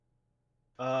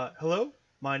Hello,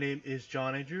 my name is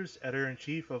John Andrews,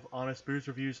 editor-in-chief of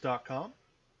HonestBoozeReviews.com.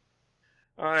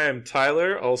 I am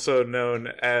Tyler, also known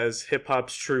as Hip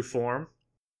Hop's True Form.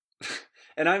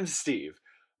 And I'm Steve.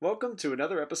 Welcome to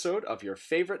another episode of your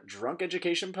favorite drunk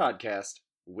education podcast,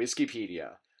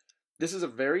 Whiskeypedia. This is a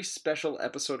very special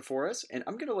episode for us, and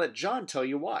I'm going to let John tell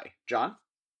you why. John?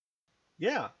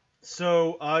 Yeah,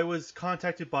 so I was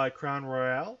contacted by Crown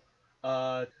Royale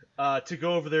to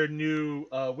go over their new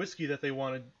whiskey that they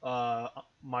wanted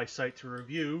my site to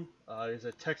review. It's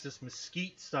a Texas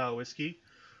Mesquite style whiskey.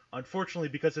 Unfortunately,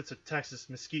 because it's a Texas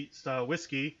Mesquite style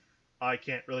whiskey, I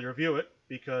can't really review it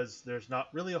because there's not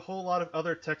really a whole lot of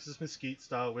other Texas Mesquite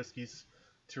style whiskeys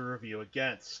to review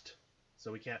against.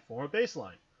 So we can't form a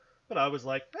baseline. But I was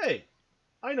like, hey,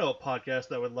 I know a podcast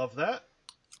that would love that.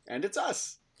 And it's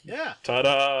us. Yeah.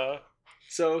 Ta-da!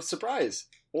 So, surprise.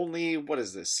 Only,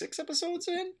 6 episodes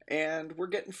in? And we're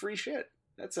getting free shit.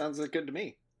 That sounds good to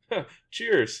me.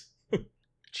 Cheers!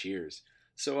 Cheers.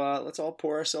 So, let's all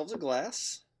pour ourselves a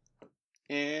glass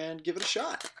and give it a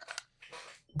shot.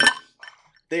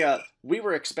 We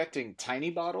were expecting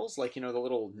tiny bottles, like, the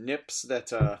little nips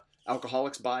that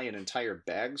alcoholics buy in entire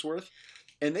bags worth.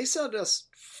 And they sent us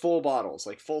full bottles,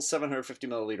 like full 750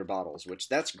 milliliter bottles, which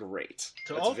that's great.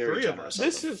 To that's all very three of us.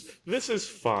 This is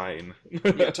fine.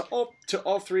 Yeah, to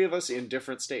all three of us in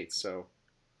different states. So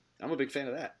I'm a big fan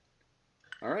of that.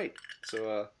 All right,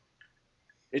 so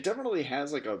it definitely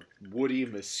has like a woody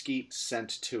mesquite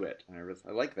scent to it, and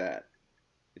I like that.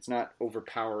 It's not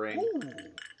overpowering. Ooh.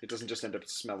 It doesn't just end up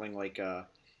smelling like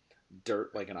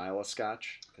dirt, like an Isla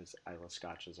Scotch, because Isla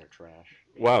Scotches are trash.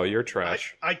 Wow, you're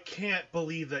trash. I can't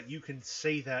believe that you can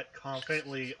say that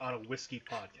confidently on a whiskey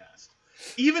podcast.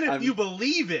 Even if you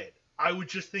believe it, I would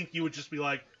just think you would just be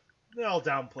like, I'll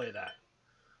downplay that.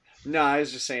 No, I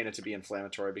was just saying it to be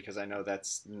inflammatory because I know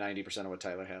that's 90% of what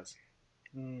Tyler has.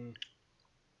 I'm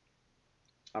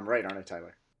right, aren't I,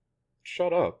 Tyler?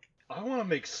 Shut up. I want to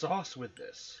make sauce with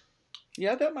this.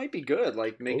 Yeah, that might be good.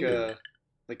 Like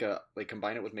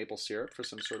combine it with maple syrup for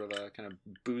some sort of a kind of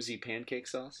boozy pancake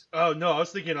sauce. Oh no, I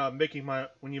was thinking of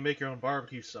when you make your own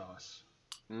barbecue sauce.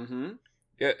 Mm-hmm.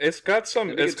 Yeah, it's got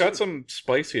some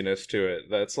spiciness to it.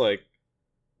 That's like,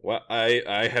 well,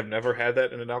 I have never had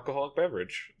that in an alcoholic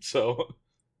beverage. So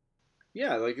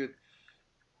yeah, like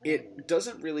it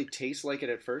doesn't really taste like it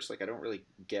at first. Like I don't really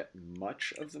get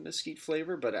much of the mesquite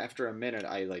flavor, but after a minute,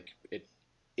 I like it.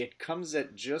 It comes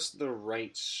at just the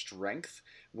right strength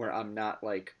where I'm not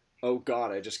like, oh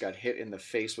god, I just got hit in the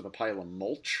face with a pile of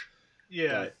mulch.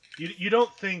 Yeah, you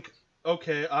don't think,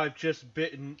 okay, I've just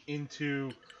bitten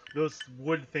into those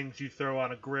wood things you throw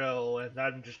on a grill, and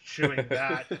I'm just chewing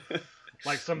that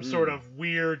like some sort of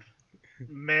weird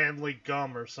manly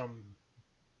gum or some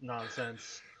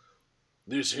nonsense.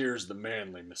 This here's the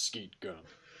manly mesquite gum,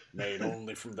 made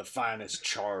only from the finest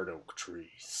charred oak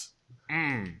trees.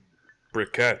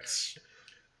 Briquettes.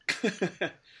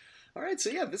 All right, so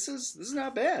yeah, this is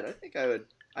not bad. I think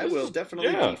I will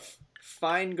definitely be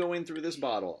fine going through this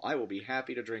bottle. I will be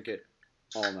happy to drink it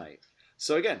all night.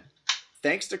 So again,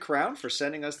 thanks to Crown for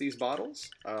sending us these bottles.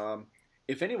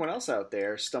 If anyone else out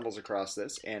there stumbles across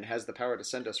this and has the power to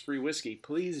send us free whiskey,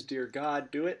 please, dear God,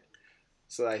 do it.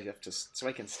 So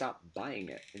I can stop buying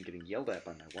it and getting yelled at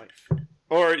by my wife.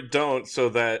 Or don't, so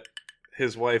that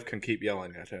his wife can keep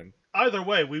yelling at him. Either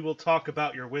way, we will talk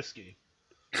about your whiskey.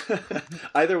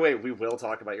 Either way, we will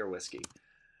talk about your whiskey.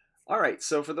 All right,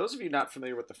 so for those of you not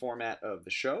familiar with the format of the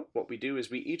show, what we do is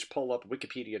we each pull up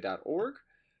wikipedia.org,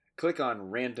 click on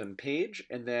random page,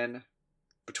 and then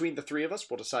between the three of us,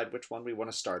 we'll decide which one we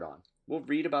want to start on. We'll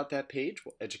read about that page,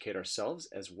 we'll educate ourselves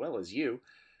as well as you,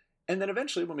 and then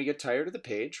eventually when we get tired of the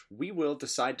page, we will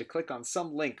decide to click on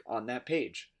some link on that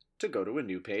page to go to a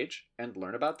new page and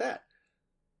learn about that.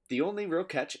 The only real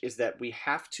catch is that we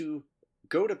have to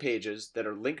go to pages that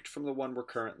are linked from the one we're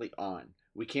currently on.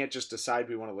 We can't just decide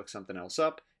we want to look something else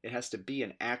up. It has to be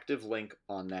an active link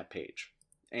on that page.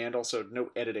 And also no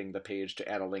editing the page to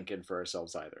add a link in for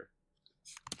ourselves either.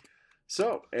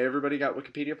 So, everybody got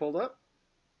Wikipedia pulled up?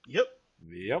 Yep.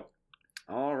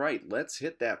 All right, let's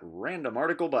hit that random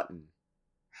article button.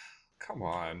 Come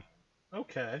on.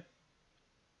 Okay.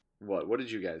 What did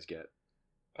you guys get?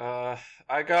 I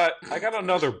got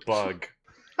another bug.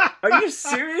 Are you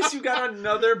serious? You got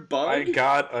another bug? I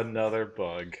got another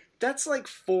bug. That's like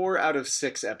 4 out of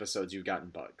 6 episodes you've gotten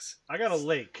bugs. I got a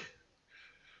lake.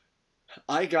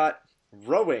 I got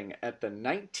rowing at the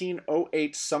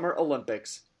 1908 Summer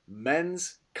Olympics,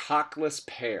 men's cockless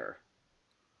pair.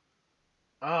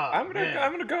 I'm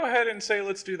gonna go ahead and say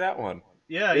let's do that one.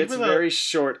 Yeah, it's very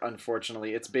short,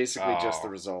 unfortunately. It's basically just the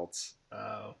results.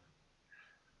 Oh.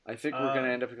 I think we're gonna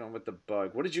end up going with the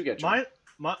bug. What did you get, John?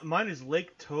 Mine is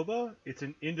Lake Toba. It's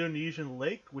an Indonesian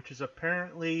lake, which is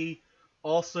apparently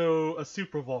also a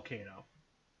supervolcano.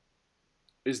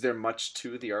 Is there much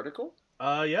to the article?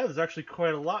 Yeah, there's actually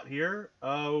quite a lot here.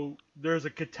 There's a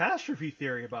catastrophe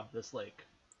theory about this lake.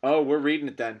 Oh, we're reading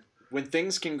it then. When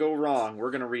things can go wrong,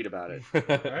 we're gonna read about it.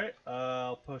 All right,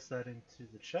 I'll post that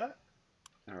into the chat.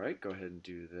 All right, go ahead and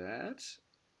do that.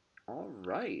 All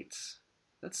right,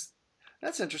 that's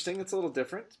interesting. That's a little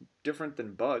different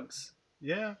than bugs.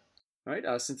 Yeah. All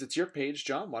right, since it's your page,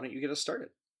 John, why don't you get us started?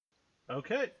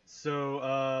 Okay, so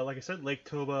like I said, Lake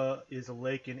Toba is a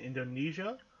lake in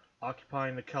Indonesia,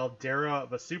 occupying the caldera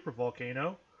of a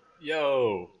supervolcano.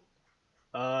 Yo.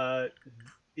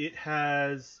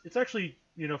 It's actually,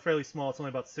 fairly small. It's only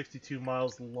about 62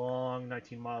 miles long,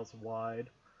 19 miles wide.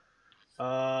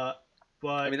 But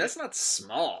I mean, that's not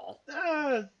small.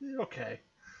 Okay.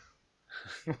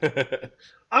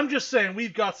 I'm just saying,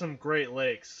 we've got some great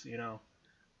lakes,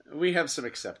 We have some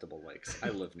acceptable lakes. I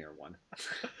live near one.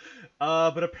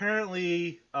 But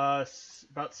apparently,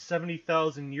 about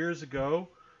 70,000 years ago,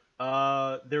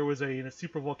 there was a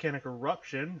supervolcanic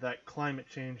eruption. That climate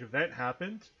change event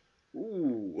happened.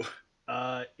 Ooh.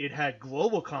 It had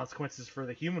global consequences for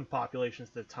the human populations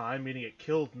at the time, meaning it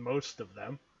killed most of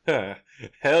them.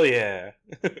 Hell yeah.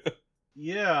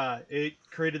 Yeah, it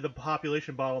created the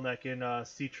population bottleneck in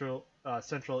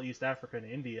Central East Africa and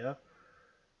India,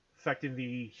 affecting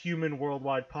the human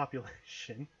worldwide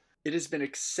population. It has been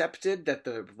accepted that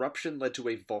the eruption led to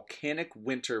a volcanic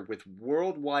winter with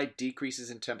worldwide decreases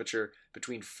in temperature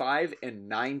between 5 and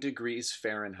 9 degrees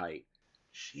Fahrenheit.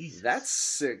 Jesus. That's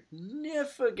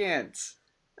significant.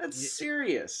 That's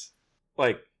serious.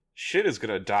 Like, shit is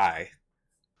gonna die.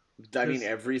 I mean,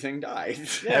 everything died.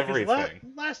 Yeah,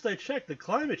 Everything. Last I checked, the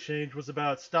climate change was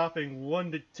about stopping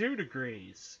 1 to 2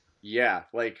 degrees. Yeah,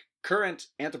 like current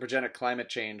anthropogenic climate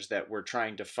change that we're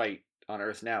trying to fight on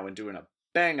Earth now and doing a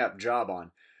bang-up job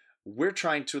on, we're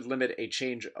trying to limit a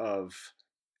change of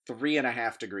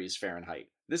 3.5 degrees Fahrenheit.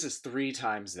 This is 3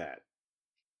 times that.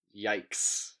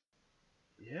 Yikes.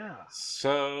 Yeah.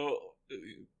 So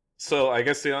I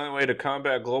guess the only way to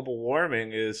combat global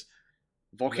warming is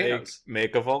Volcanoes.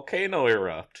 Make a volcano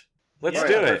erupt. Let's Yeah.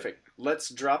 do it. Perfect. Let's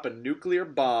drop a nuclear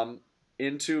bomb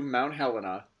into Mount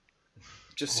Helena.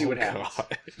 Just see what happens.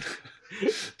 God.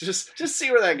 just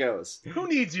see where that goes. Who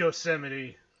needs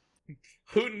Yosemite?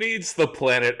 Who needs the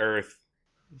planet Earth?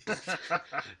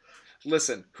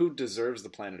 Listen, who deserves the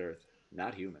planet Earth?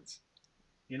 Not humans.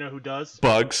 You know who does?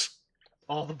 Bugs.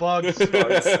 All the bugs.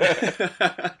 Bugs.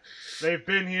 They've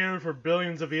been here for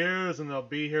billions of years, and they'll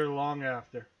be here long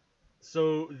after.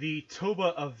 So the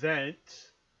Toba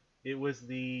event, it was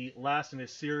the last in a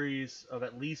series of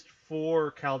at least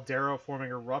 4 caldera-forming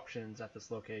eruptions at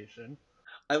this location.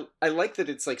 I like that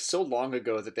it's like so long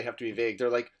ago that they have to be vague.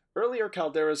 They're like, earlier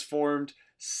calderas formed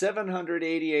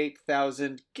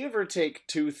 788,000, give or take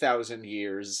 2,000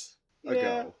 years ago.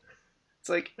 Yeah. It's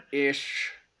like,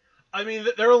 ish. I mean,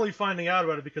 they're only finding out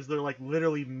about it because they're like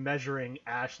literally measuring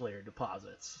ash layer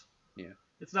deposits. Yeah.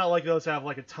 It's not like those have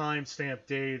like a time-stamped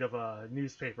date of a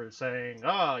newspaper saying,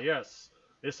 yes,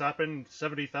 this happened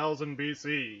 70,000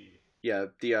 BC. Yeah,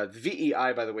 the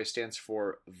VEI, by the way, stands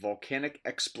for Volcanic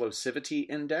Explosivity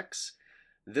Index.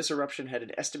 This eruption had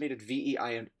an estimated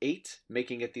VEI of 8,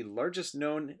 making it the largest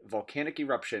known volcanic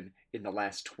eruption in the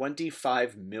last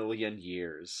 25 million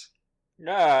years.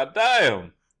 God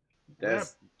damn.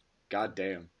 That's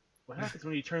goddamn. What happens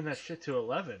when you turn that shit to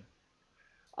 11?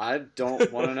 I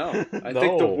don't want to know. I No.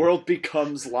 think the world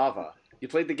becomes lava. You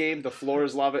played the game The Floor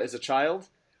is Lava as a child?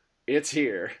 It's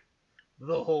here.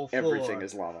 The whole floor. Everything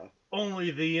is lava.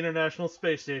 Only the International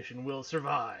Space Station will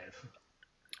survive.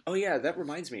 Oh yeah, that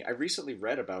reminds me. I recently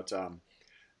read about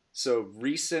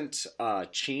recent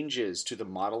changes to the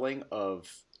modeling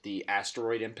of the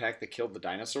asteroid impact that killed the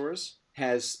dinosaurs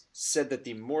has said that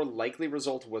the more likely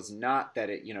result was not that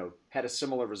it, had a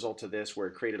similar result to this where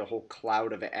it created a whole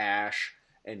cloud of ash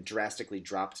and drastically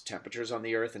dropped temperatures on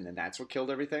the Earth and then that's what killed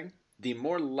everything. The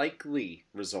more likely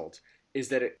result is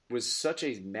that it was such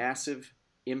a massive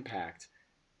impact,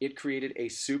 it created a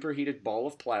superheated ball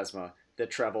of plasma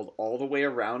that traveled all the way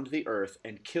around the Earth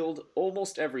and killed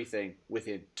almost everything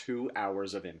within 2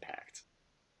 hours of impact.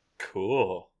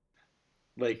 Cool.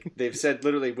 Like, they've said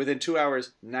literally within 2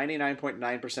 hours,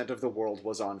 99.9% of the world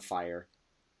was on fire.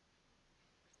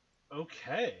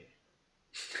 Okay.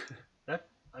 That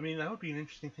would be an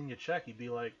interesting thing to check. You'd be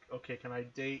like, okay, can I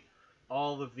date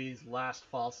all of these last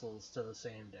fossils to the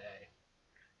same day?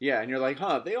 Yeah, and you're like,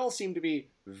 they all seem to be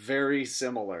very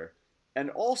similar. And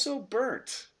also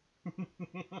burnt.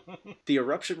 The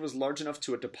eruption was large enough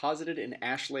to have deposited an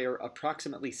ash layer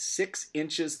approximately 6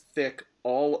 inches thick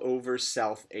all over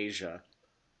South Asia.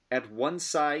 At one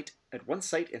site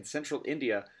in central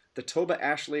India, the Toba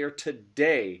ash layer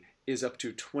today is up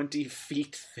to 20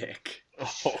 feet thick.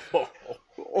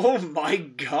 Oh my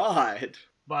god!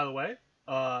 By the way,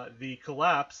 the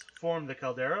collapse formed the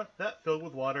caldera that filled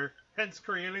with water, hence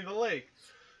creating the lake.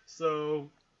 So,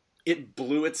 It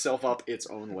blew itself up its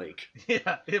own lake.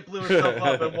 yeah, it blew itself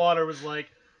up, and water was like,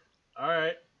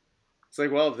 alright. It's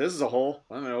like, well, this is a hole.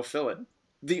 I'm gonna go fill it.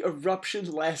 The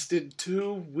eruption lasted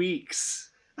 2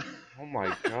 weeks. Oh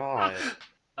my god.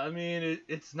 I mean,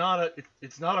 it's not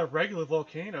a regular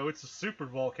volcano. It's a super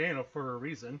volcano for a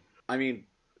reason. I mean,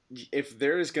 if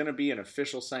there is going to be an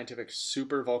official scientific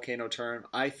super volcano term,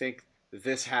 I think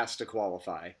this has to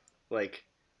qualify. Like,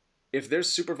 if there's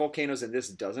super volcanoes and this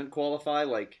doesn't qualify,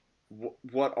 like,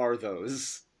 what are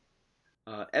those?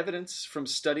 Evidence from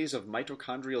studies of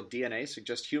mitochondrial DNA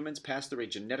suggest humans passed through a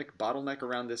genetic bottleneck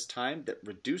around this time that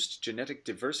reduced genetic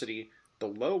diversity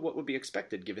below what would be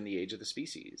expected given the age of the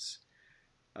species.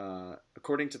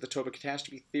 According to the Toba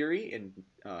catastrophe theory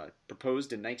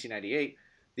proposed in 1998,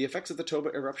 the effects of the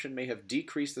Toba eruption may have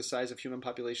decreased the size of human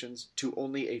populations to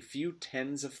only a few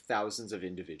tens of thousands of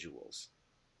individuals.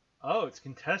 Oh, it's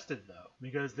contested though,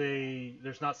 because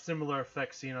there's not similar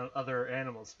effects seen on other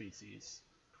animal species.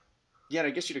 Yeah, and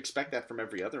I guess you'd expect that from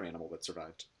every other animal that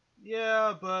survived.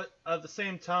 Yeah, but at the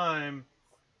same time,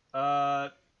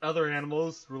 other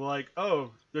animals were like,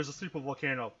 "Oh, there's a super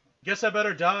volcano. Guess I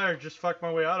better die or just fuck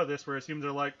my way out of this." Whereas humans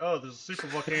are like, "Oh, there's a super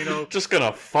volcano. Just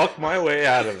gonna fuck my way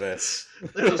out of this.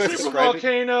 There's a super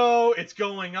volcano. It's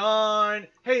going on.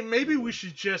 Hey, maybe we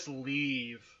should just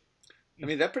leave." I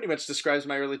mean, that pretty much describes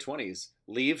my early 20s.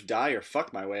 Leave, die, or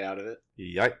fuck my way out of it.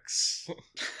 Yikes.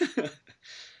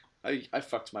 I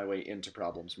fucked my way into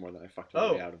problems more than I fucked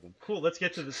my way out of them. Cool. Let's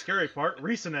get to the scary part.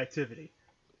 Recent activity.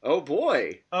 Oh,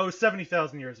 boy. Oh,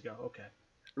 70,000 years ago. Okay.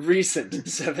 Recent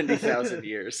 70,000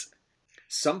 years.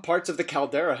 Some parts of the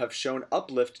caldera have shown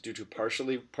uplift due to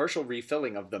partial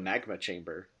refilling of the magma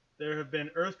chamber. There have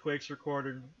been earthquakes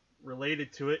recorded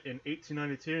related to it in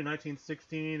 1892,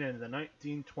 1916, and the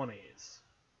 1920s.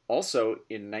 Also,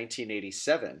 in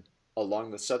 1987, along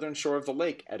the southern shore of the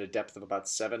lake at a depth of about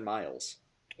 7 miles.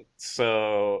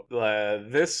 So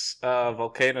this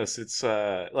volcano sits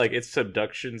like its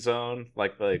subduction zone,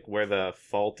 like where the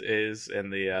fault is in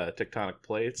the tectonic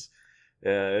plates,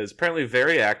 is apparently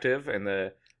very active, and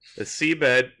the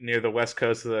seabed near the west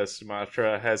coast of the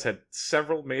Sumatra has had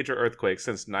several major earthquakes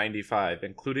since '95,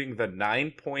 including the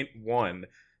 9.1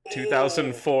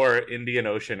 2004 Indian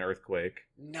Ocean earthquake.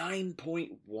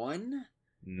 9.1?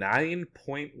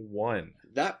 9.1.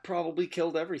 That probably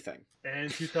killed everything. And in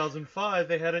 2005,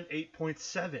 they had an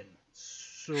 8.7.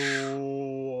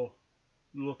 So,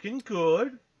 looking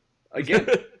good. Again,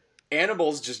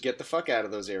 animals just get the fuck out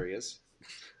of those areas.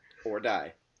 Or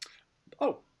die.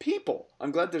 Oh, people. I'm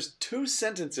glad there's 2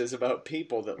 sentences about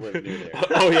people that live near there.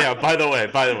 Oh yeah, by the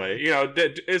way, you know,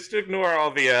 just ignore all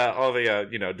the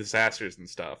you know, disasters and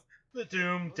stuff. The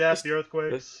doom, death, the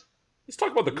earthquakes. Let's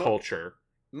talk about the culture.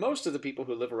 Most of the people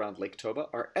who live around Lake Toba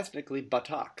are ethnically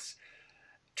Bataks.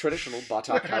 Traditional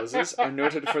Batak houses are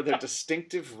noted for their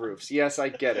distinctive roofs. Yes, I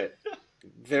get it.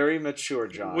 Very mature,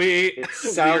 John. It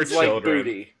sounds like children.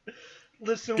 Booty.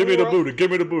 Listen, Give me the booty. Give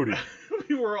me the booty.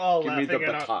 We were all Give me laughing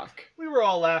the Batak. we were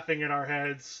all laughing in our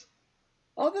heads.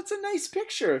 Oh, that's a nice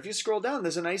picture. If you scroll down,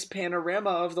 there's a nice panorama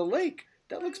of the lake.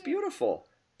 That looks beautiful.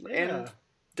 Yeah.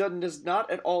 And does not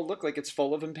at all look like it's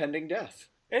full of impending death.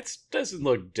 It doesn't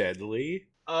look deadly.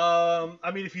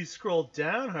 I mean, if you scroll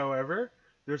down, however,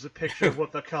 there's a picture of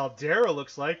what the caldera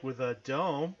looks like with a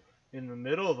dome in the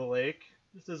middle of the lake.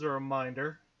 Just as a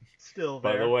reminder. It's still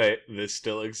there. By the way, this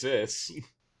still exists.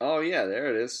 Oh, yeah, there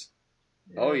it is.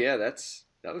 Yeah. Oh, yeah, that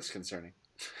looks concerning.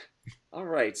 All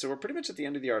right, so we're pretty much at the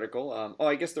end of the article.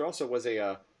 I guess there also was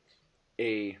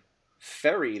a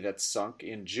ferry that sunk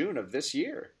in June of this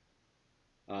year.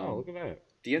 Look at that.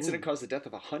 The incident caused the death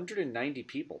of 190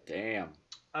 people. Damn.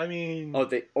 I mean... Oh,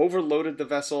 they overloaded the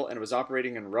vessel and it was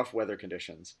operating in rough weather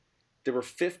conditions. There were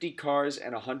 50 cars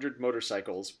and 100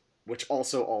 motorcycles, which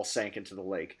also all sank into the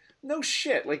lake. No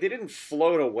shit, like they didn't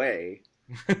float away.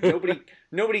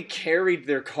 Nobody carried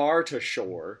their car to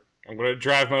shore. I'm gonna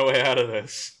drive my way out of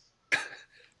this.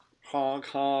 Honk,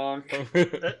 honk.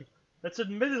 That's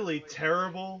admittedly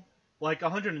terrible. Like,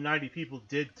 190 people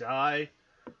did die.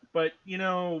 But, you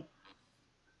know,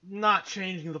 not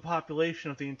changing the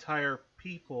population of the entire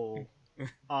people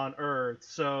on Earth.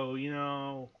 So, you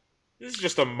know, This is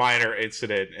just a minor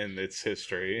incident in its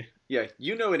history. Yeah,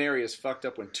 you know an area is fucked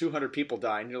up when 200 people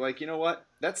die, and you're like, you know what?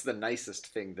 That's the nicest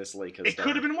thing this lake has It done.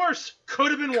 could have been worse. Could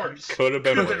have been worse. Could have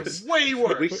been Could have worse. been way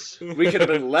worse. We could have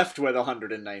been left with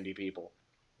 190 people.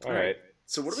 All right.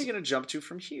 So what are we going to jump to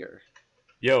from here?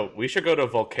 Yo, we should go to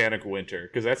Volcanic Winter,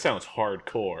 because that sounds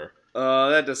hardcore.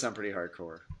 That does sound pretty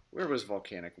hardcore. Where was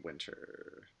Volcanic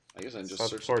Winter? I guess I just Up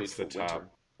searched towards the the winter.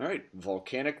 top. All right,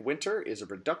 volcanic winter is a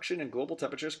reduction in global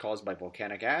temperatures caused by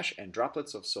volcanic ash and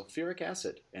droplets of sulfuric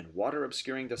acid and water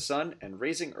obscuring the sun and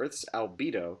raising Earth's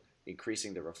albedo,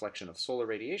 increasing the reflection of solar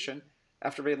radiation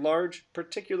after a large,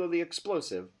 particularly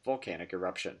explosive volcanic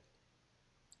eruption.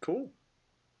 Cool.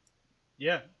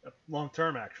 Yeah, long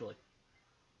term actually.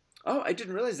 Oh, I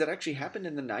didn't realize that actually happened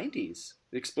in the 90s.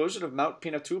 The explosion of Mount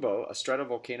Pinatubo, a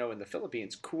stratovolcano in the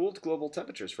Philippines, cooled global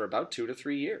temperatures for about 2 to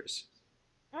 3 years.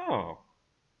 Oh.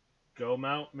 Go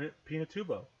Mount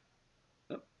Pinatubo.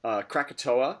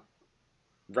 Krakatoa,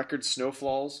 record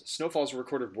snowfalls. Snowfalls were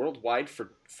recorded worldwide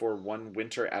for one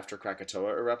winter after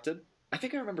Krakatoa erupted. I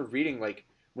think I remember reading, like,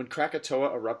 when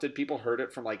Krakatoa erupted, people heard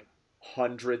it from, like,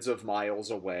 hundreds of miles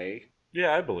away.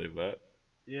 Yeah, I believe that.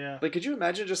 Yeah. Like, could you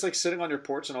imagine just, like, sitting on your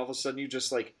porch and all of a sudden you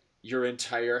just, like, your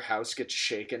entire house gets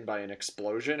shaken by an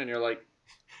explosion and you're like,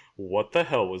 What the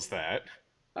hell was that?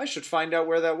 I should find out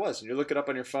where that was. And you look it up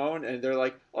on your phone and they're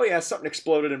like, oh yeah, something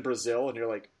exploded in Brazil. And you're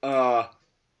like,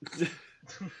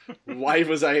 why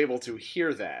was I able to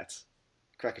hear that?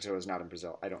 Krakatoa is not in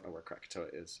Brazil. I don't know where Krakatoa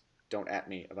is. Don't at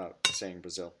me about saying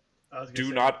Brazil.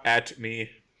 Do not at me.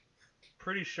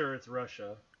 Pretty sure it's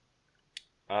Russia.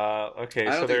 Okay,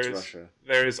 I so don't think it's Russia.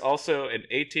 there's also an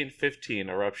 1815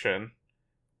 eruption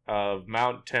of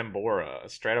Mount Tambora, a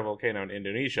stratovolcano in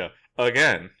Indonesia.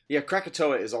 Again. Yeah,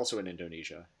 Krakatoa is also in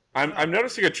Indonesia. I'm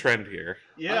noticing a trend here.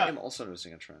 Yeah. I am also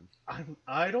noticing a trend.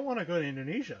 I don't want to go to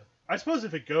Indonesia. I suppose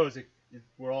if it goes,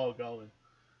 we're all going.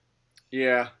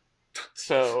 Yeah.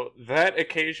 So that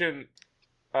occasion,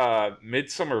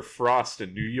 midsummer frost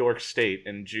in New York State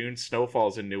and June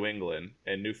snowfalls in New England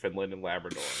and Newfoundland and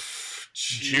Labrador.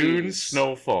 June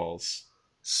snowfalls.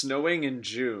 Snowing in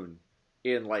June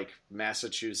in, like,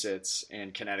 Massachusetts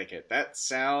and Connecticut. That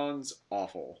sounds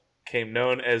awful. Came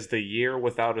known as the year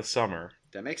without a summer.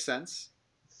 That makes sense.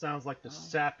 Sounds like the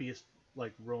sappiest,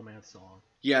 like, romance song.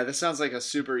 Yeah, this sounds like a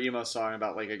super emo song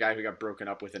about, like, a guy who got broken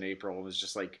up with in April and was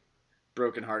just, like,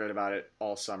 brokenhearted about it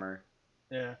all summer.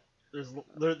 Yeah.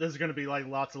 There's going to be, like,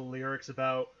 lots of lyrics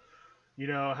about, you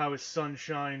know, how his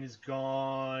sunshine is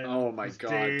gone. Oh my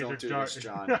god, don't do dark. this,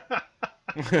 John.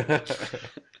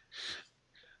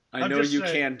 I know you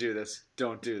can do this.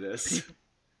 Don't do this.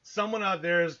 Someone out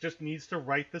there just needs to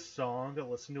write the song to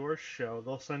listen to our show.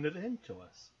 They'll send it in to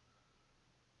us.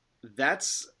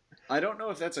 I don't know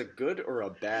if that's a good or a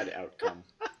bad outcome.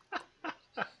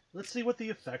 Let's see what the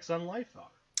effects on life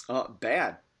are.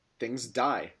 Bad. Things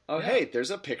die. Oh, Yeah. hey,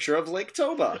 there's a picture of Lake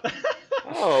Toba.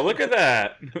 Oh, look at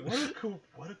that.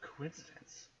 What a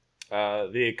coincidence.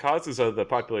 The causes of the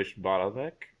population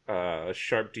bottleneck, a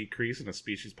sharp decrease in the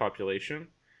species population,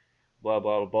 blah,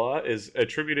 blah, blah, is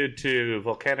attributed to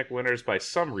volcanic winters by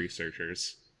some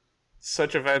researchers.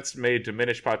 Such events may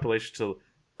diminish population to,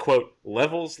 quote,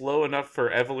 levels low enough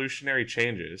for evolutionary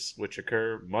changes, which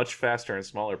occur much faster in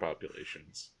smaller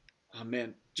populations. Oh,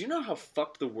 man. Do you know how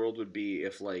fucked the world would be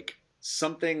if, like,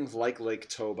 something like Lake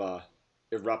Toba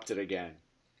erupted again?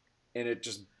 And it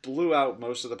just blew out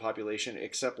most of the population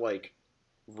except, like,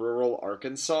 rural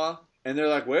Arkansas. And they're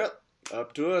like, well,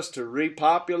 up to us to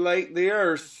repopulate the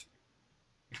earth.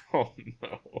 Oh,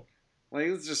 no. Like,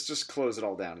 let's just close it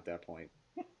all down at that point.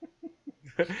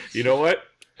 You know what?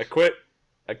 I quit.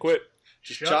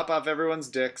 Just chop off everyone's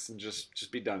dicks and just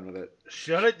be done with it.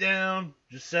 Shut it down.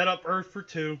 Just set up Earth for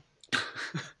 2.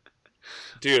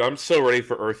 Dude, I'm so ready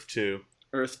for Earth 2.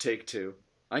 Earth Take 2.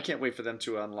 I can't wait for them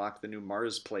to unlock the new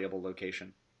Mars playable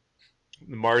location.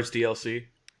 The Mars DLC.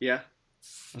 Yeah.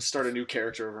 I'll start a new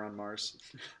character over on Mars.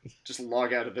 Just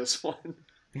log out of this one.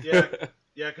 Yeah,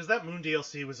 because that Moon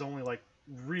DLC was only, like,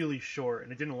 really short,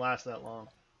 and it didn't last that long.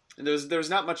 And there was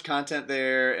not much content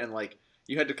there, and, like,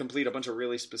 you had to complete a bunch of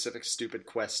really specific stupid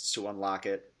quests to unlock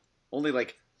it. Only,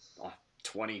 like,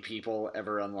 20 people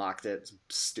ever unlocked it. It's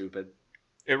stupid.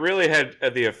 It really had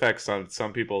the effects on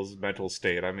some people's mental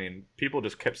state. I mean, people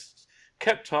just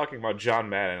kept talking about John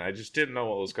Madden. I just didn't know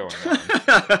what was going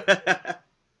on.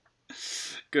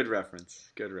 Good reference.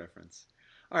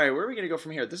 All right, where are we going to go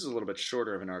from here? This is a little bit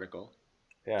shorter of an article.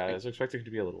 Yeah, I was expecting it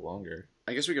to be a little longer.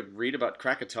 I guess we could read about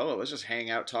Krakatoa. Let's just hang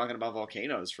out talking about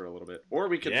volcanoes for a little bit. Or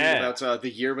we could read about the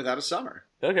year without a summer.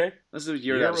 Okay. Let's do the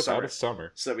year without a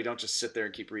summer. So that we don't just sit there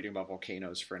and keep reading about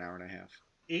volcanoes for an hour and a half.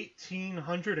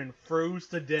 1800 and froze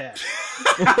to death.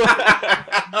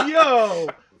 Yo,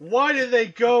 why did they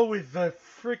go with the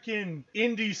freaking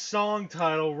indie song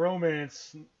title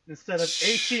Romance instead of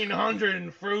 1800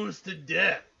 and froze to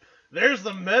death? There's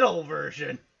the metal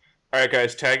version. All right,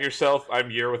 guys, tag yourself.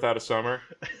 I'm Year Without a Summer.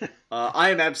 I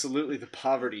am absolutely the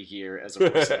poverty here as a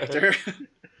voice actor.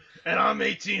 And I'm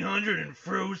 1800 and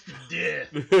froze to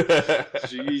death.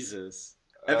 Jesus.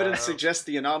 Evidence suggests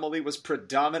the anomaly was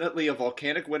predominantly a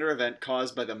volcanic winter event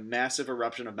caused by the massive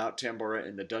eruption of Mount Tambora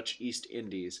in the Dutch East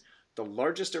Indies, the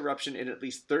largest eruption in at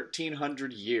least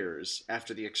 1,300 years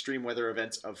after the extreme weather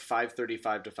events of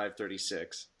 535 to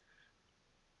 536.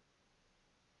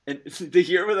 And the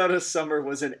Year Without a Summer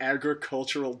was an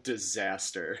agricultural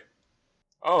disaster.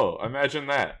 Oh, imagine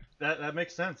that. That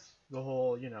makes sense. The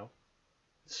whole,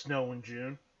 snow in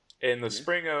June. In the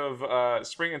spring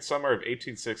and summer of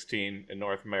 1816 in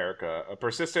North America, a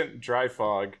persistent dry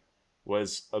fog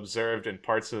was observed in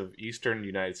parts of eastern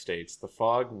United States. The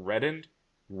fog reddened,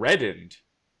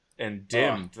 and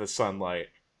dimmed the sunlight,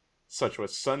 such that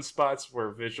sunspots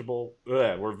were visible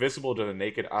to the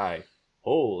naked eye.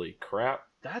 Holy crap!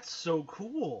 That's so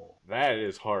cool. That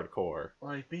is hardcore.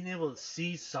 Like being able to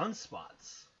see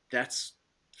sunspots. That's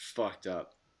fucked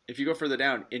up. If you go further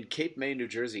down, in Cape May, New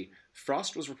Jersey,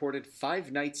 frost was reported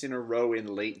 5 nights in a row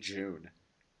in late June.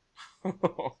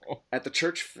 At the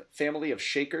church family of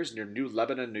Shakers near New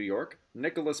Lebanon, New York,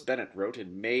 Nicholas Bennett wrote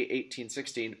in May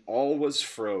 1816, "All was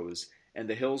froze, and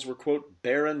the hills were, quote,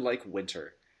 barren like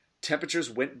winter. Temperatures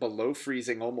went below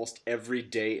freezing almost every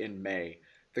day in May.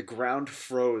 The ground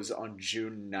froze on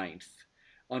June 9th.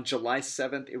 On July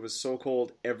 7th, it was so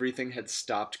cold everything had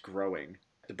stopped growing.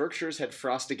 The Berkshires had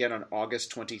frost again on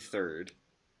August 23rd.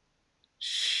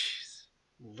 Jeez.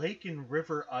 Lake and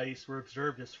river ice were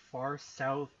observed as far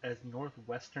south as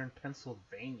northwestern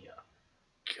Pennsylvania.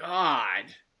 God.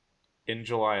 In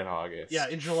July and August. Yeah,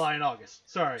 in July and August.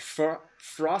 Sorry.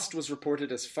 Frost was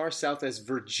reported as far south as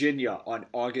Virginia on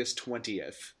August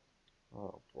 20th.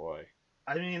 Oh, boy.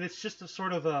 I mean, it's just a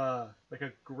sort of a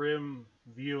grim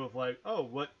view of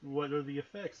what are the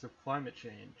effects of climate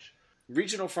change?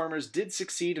 Regional farmers did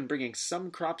succeed in bringing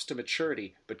some crops to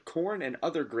maturity, but corn and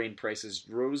other grain prices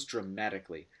rose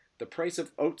dramatically. The price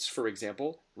of oats, for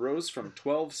example, rose from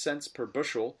 12 cents per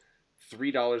bushel,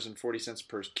 $3.40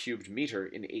 per cubed meter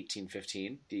in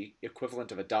 1815, the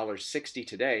equivalent of $1.60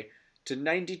 today, to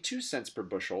 92 cents per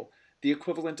bushel, the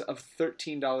equivalent of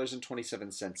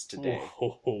 $13.27 today.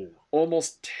 Oh.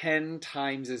 Almost 10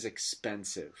 times as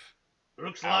expensive.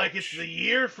 Looks like it's the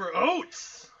year for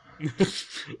oats.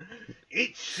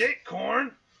 Eat shit,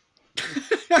 corn.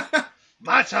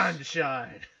 My time to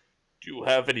shine. Do you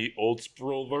have any oats,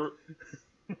 brother?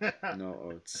 No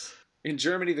oats. In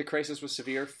Germany, the crisis was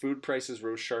severe. Food prices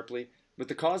rose sharply. With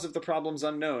the cause of the problems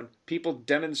unknown, people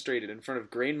demonstrated in front of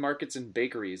grain markets and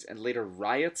bakeries, and later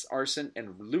riots, arson,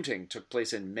 and looting took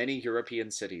place in many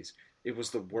European cities. It was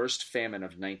the worst famine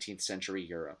of 19th century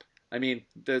Europe. I mean,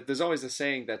 there's always a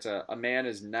saying that a man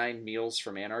is 9 meals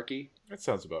from anarchy. That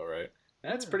sounds about right.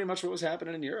 That's pretty much what was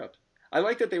happening in Europe. I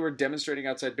like that they were demonstrating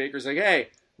outside bakeries like,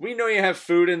 hey, we know you have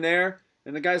food in there.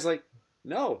 And the guy's like,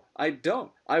 no, I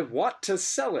don't. I want to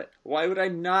sell it. Why would I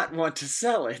not want to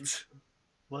sell it?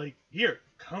 Like,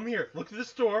 come here. Look at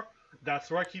this door.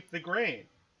 That's where I keep the grain.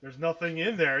 There's nothing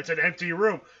in there. It's an empty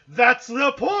room. That's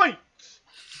the point!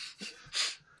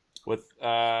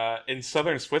 In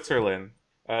southern Switzerland,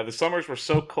 the summers were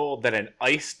so cold that an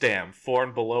ice dam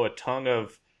formed below a tongue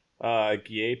of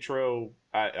Gietro.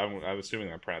 I'm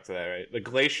assuming I'm pronouncing that right. The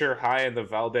glacier high in the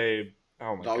Val de...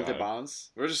 Oh my god. Valdebans?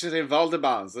 We're just going to say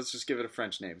Valdebans. Let's just give it a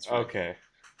French name. Okay.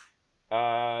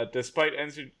 Despite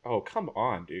engineer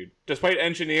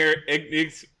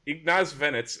Ignaz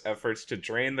Venet's efforts to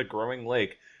drain the growing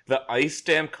lake, the ice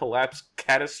dam collapsed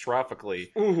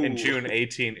catastrophically in June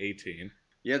 1818.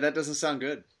 Yeah, that doesn't sound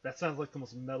good. That sounds like the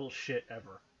most metal shit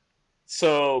ever.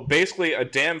 So basically, a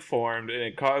dam formed, and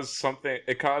it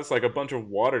caused like a bunch of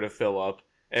water to fill up.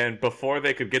 And before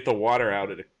they could get the water out,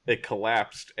 it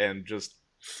collapsed and just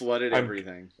flooded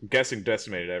everything. I'm guessing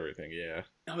decimated everything. Yeah.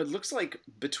 No, it looks like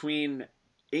between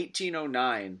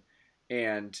 1809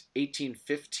 and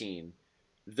 1815,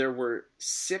 there were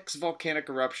 6 volcanic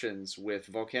eruptions with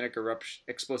volcanic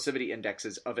explosivity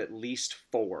indexes of at least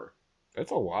 4.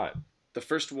 That's a lot. The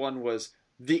first one was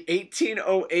the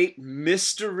 1808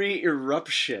 mystery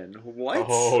eruption. What?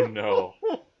 Oh, no.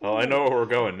 Oh, I know where we're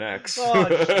going next.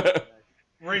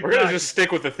 We're going to just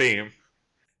stick with the theme.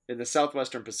 In the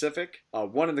southwestern Pacific,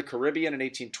 one in the Caribbean in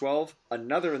 1812,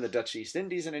 another in the Dutch East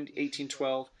Indies in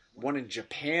 1812, one in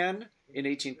Japan in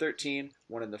 1813,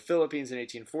 one in the Philippines in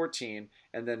 1814,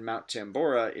 and then Mount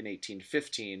Tambora in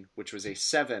 1815, which was a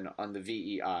 7 on the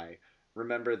VEI.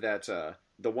 Remember that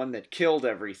the one that killed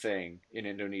everything in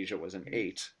Indonesia was an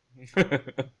 8.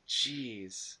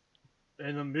 Jeez.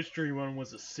 And the mystery one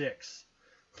was a 6.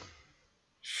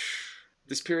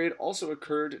 This period also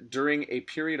occurred during a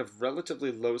period of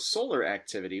relatively low solar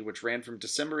activity, which ran from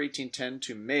December 1810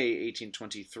 to May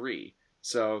 1823.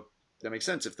 So that makes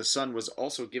sense. If the sun was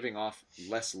also giving off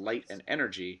less light and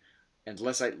energy, and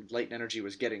less light and energy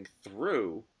was getting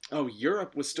through. Oh,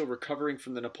 Europe was still recovering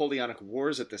from the Napoleonic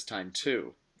Wars at this time,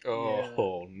 too.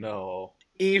 Oh, no.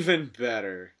 Even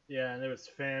better. Yeah, and there was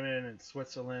famine in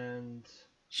Switzerland.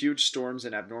 Huge storms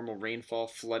and abnormal rainfall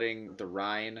flooding the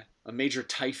Rhine. A major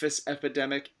typhus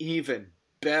epidemic. Even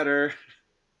better.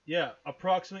 Yeah,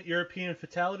 approximate European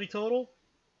fatality total?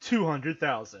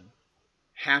 200,000.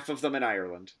 Half of them in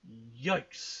Ireland.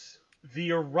 Yikes. The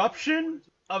eruption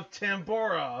of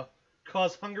Tambora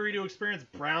caused Hungary to experience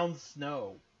brown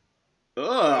snow.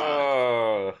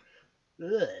 Ugh.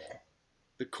 Ugh.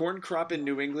 The corn crop in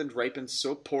New England ripened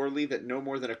so poorly that no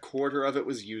more than a quarter of it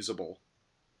was usable.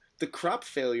 The crop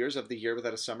failures of the year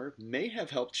without a summer may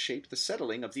have helped shape the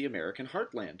settling of the American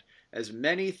heartland, as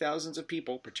many thousands of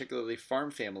people, particularly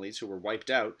farm families who were wiped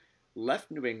out,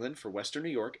 left New England for western New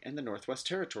York and the Northwest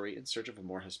Territory in search of a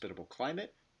more hospitable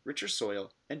climate, richer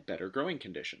soil, and better growing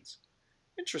conditions.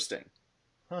 Interesting.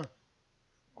 Huh.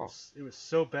 It was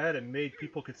so bad it made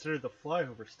people consider the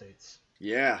flyover states.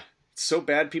 Yeah, it's so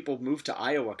bad people moved to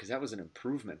Iowa because that was an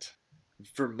improvement.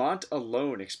 Vermont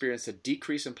alone experienced a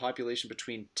decrease in population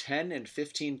between 10 and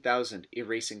 15,000,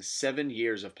 erasing 7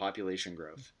 years of population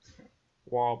growth.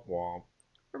 Womp womp.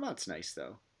 Vermont's nice,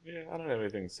 though. Yeah, I don't have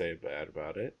anything to say bad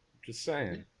about it. Just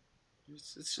saying.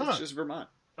 It's just Vermont.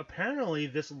 Apparently,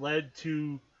 this led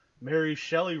to Mary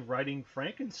Shelley writing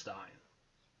Frankenstein.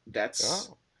 That's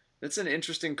an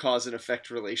interesting cause and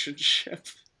effect relationship.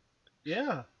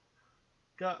 Yeah.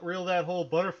 Got real that whole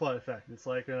butterfly effect. It's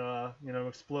like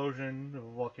explosion of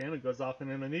a volcano goes off in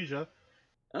Indonesia.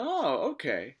 Oh,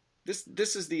 okay. This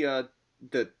is the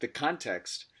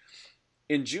context.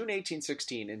 In June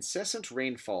 1816, incessant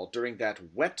rainfall during that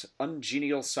wet,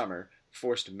 ungenial summer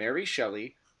forced Mary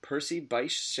Shelley, Percy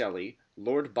Bysshe Shelley,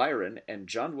 Lord Byron, and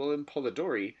John William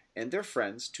Polidori and their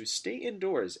friends to stay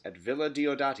indoors at Villa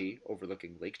Diodati,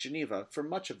 overlooking Lake Geneva, for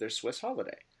much of their Swiss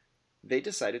holiday. They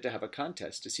decided to have a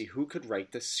contest to see who could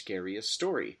write the scariest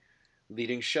story,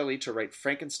 leading Shelley to write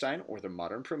Frankenstein or the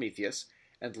Modern Prometheus,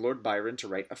 and Lord Byron to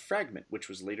write A Fragment, which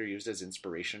was later used as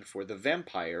inspiration for The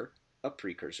Vampire, a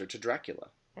precursor to Dracula.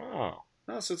 Oh.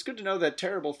 So it's good to know that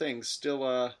terrible things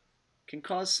still can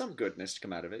cause some goodness to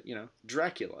come out of it.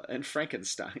 Dracula and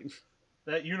Frankenstein.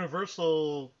 That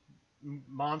Universal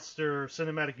monster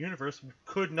cinematic universe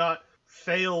could not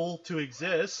fail to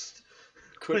exist.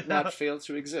 Could not fail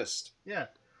to exist. Yeah,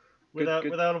 without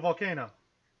a volcano.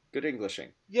 Good Englishing.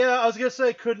 Yeah, I was gonna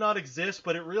say could not exist,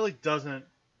 but it really doesn't.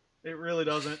 It really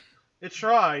doesn't. It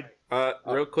tried.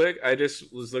 Real quick, I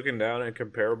just was looking down at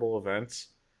comparable events,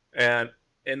 and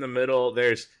in the middle,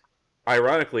 there's,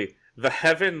 ironically, the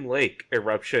Heaven Lake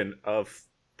eruption of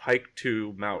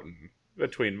Pike-2 Mountain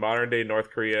between modern-day North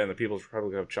Korea and the People's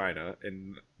Republic of China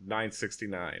in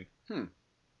 969.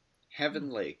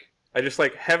 Heaven Lake. I just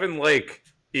like Heaven Lake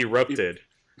erupted.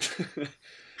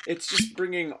 It's just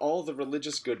bringing all the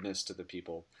religious goodness to the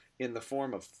people in the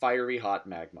form of fiery hot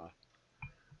magma.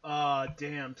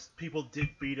 Damn. People did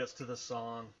beat us to the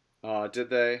song. Did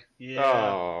they? Yeah.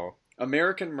 Oh.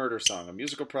 American Murder Song, a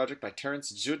musical project by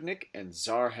Terence Zudnik and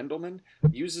Czar Hendelman,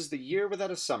 uses the year without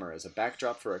a summer as a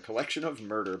backdrop for a collection of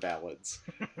murder ballads.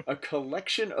 A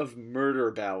collection of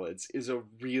murder ballads is a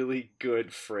really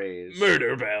good phrase.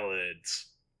 Murder ballads.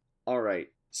 All right,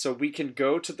 so we can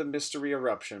go to the mystery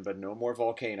eruption, but no more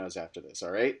volcanoes after this, all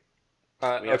right?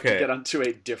 We have to get onto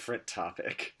a different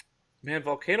topic. Man,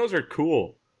 volcanoes are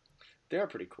They are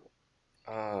pretty cool.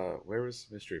 Where was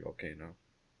Mystery Volcano?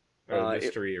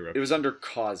 Mystery eruption. It was under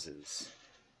causes.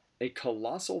 A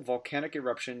colossal volcanic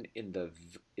eruption in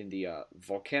the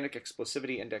Volcanic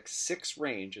Explosivity Index 6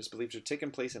 range is believed to have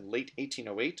taken place in late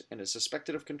 1808 and is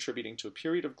suspected of contributing to a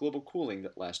period of global cooling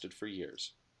that lasted for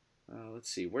years. Let's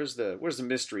see. Where's the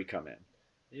mystery come in?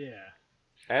 Yeah.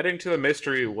 Adding to the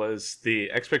mystery was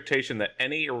the expectation that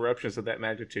any eruptions of that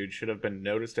magnitude should have been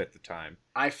noticed at the time.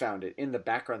 I found it in the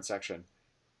background section.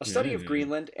 A study of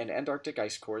Greenland and Antarctic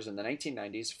ice cores in the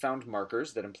 1990s found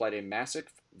markers that implied a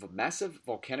massive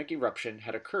volcanic eruption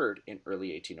had occurred in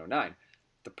early 1809.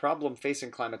 The problem facing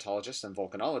climatologists and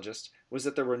volcanologists was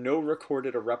that there were no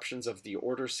recorded eruptions of the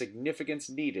order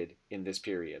significance needed in this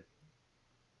period.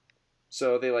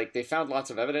 So they found lots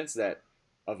of evidence that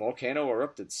a volcano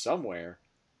erupted somewhere,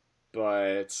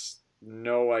 but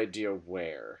no idea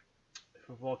where. If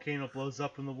a volcano blows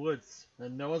up in the woods,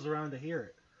 then no one's around to hear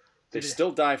it. They Did it?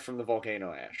 still die from the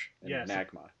volcano ash and Yes,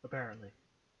 magma. apparently.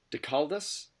 De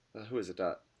Caldas, who is it?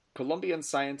 Colombian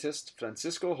scientist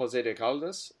Francisco Jose de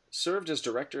Caldas served as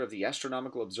director of the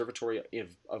Astronomical Observatory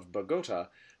of Bogota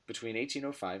between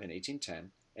 1805 and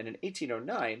 1810, and in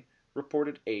 1809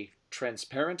 reported a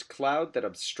transparent cloud that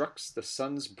obstructs the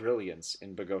sun's brilliance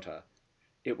in Bogota.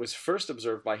 It was first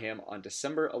observed by him on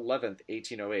December 11th,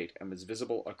 1808, and was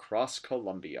visible across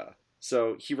Colombia.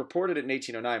 So he reported it in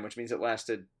 1809, which means it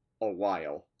lasted a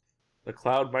while. The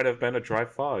cloud might have been a dry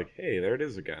fog. Hey, there it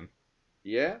is again.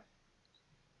 Yeah?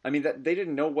 I mean, they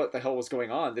didn't know what the hell was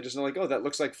going on. They just know, like, oh, that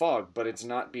looks like fog, but it's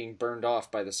not being burned off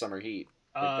by the summer heat,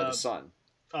 like by the sun.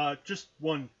 Just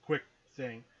one quick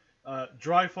thing.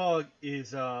 Dry fog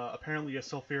is apparently a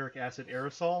sulfuric acid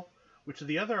aerosol, which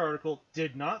the other article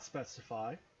did not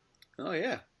specify. Oh,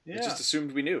 yeah. Yeah. It just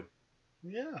assumed we knew.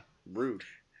 Yeah. Rude.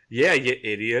 Yeah, you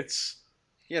idiots.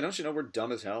 Yeah, don't you know we're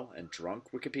dumb as hell and drunk,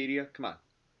 Wikipedia? Come on.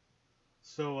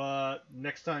 So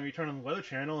next time you turn on the Weather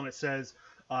Channel and it says,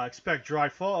 expect dry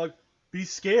fog, be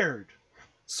scared.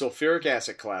 Sulfuric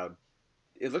acid cloud.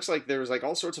 It looks like there's like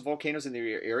all sorts of volcanoes in the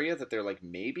area that they're like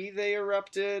maybe they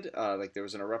erupted. Like there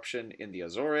was an eruption in the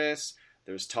Azores.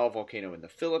 There's Taal volcano in the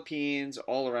Philippines,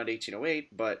 all around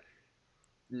 1808, but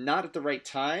not at the right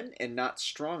time and not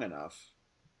strong enough.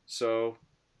 So,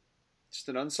 just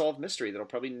an unsolved mystery that'll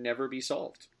probably never be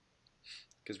solved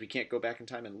because we can't go back in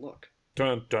time and look.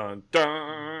 Dun dun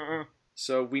dun.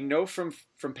 So we know from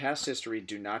past history,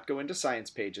 do not go into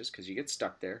science pages because you get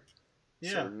stuck there.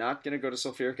 Yeah. So we're not going to go to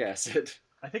sulfuric acid.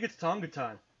 I think it's Tonga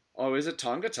time. Oh, is it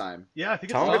Tonga time? Yeah, I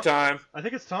think Tonga it's time. I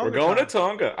think it's Tonga. We're going time. to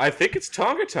Tonga. I think it's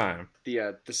Tonga time.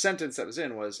 The sentence that was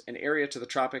in was an area to the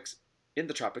tropics, in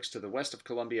the tropics to the west of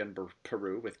Colombia and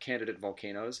Peru with candidate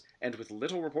volcanoes, and with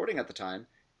little reporting at the time,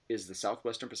 is the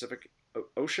southwestern Pacific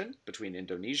Ocean between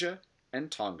Indonesia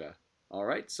and Tonga. All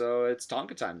right, so it's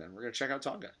Tonga time then. We're going to check out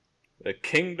Tonga. The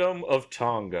Kingdom of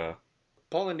Tonga.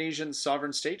 Polynesian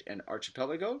sovereign state and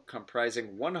archipelago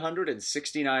comprising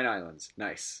 169 islands.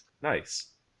 Nice. Nice.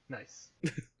 Nice.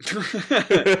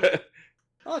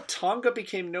 Tonga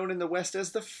became known in the West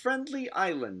as the Friendly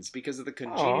Islands because of the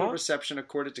congenial Aww. reception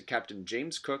accorded to Captain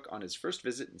James Cook on his first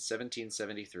visit in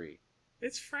 1773.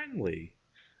 It's friendly.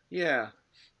 Yeah.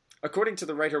 According to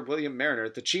the writer William Mariner,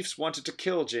 the chiefs wanted to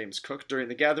kill James Cook during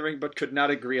the gathering but could not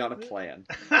agree on a plan.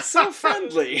 So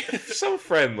friendly! So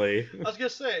friendly. I was gonna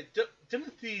say,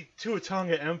 didn't the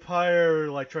Tuatonga Empire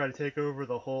try to take over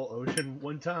the whole ocean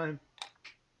one time?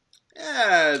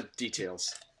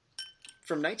 Details.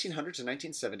 From 1900 to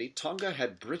 1970, Tonga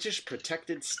had British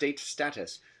protected state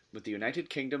status, with the United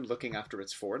Kingdom looking after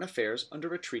its foreign affairs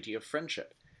under a treaty of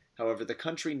friendship. However, the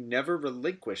country never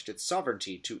relinquished its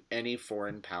sovereignty to any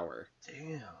foreign power.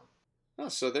 Damn. Oh,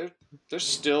 so they're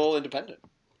still independent.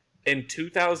 In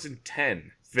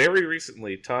 2010, very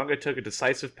recently, Tonga took a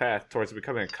decisive path towards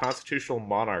becoming a constitutional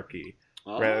monarchy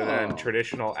rather than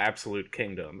traditional absolute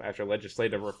kingdom after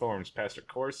legislative reforms passed a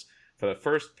course for the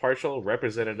first partial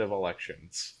representative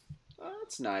elections. Oh,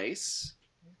 that's nice.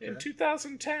 In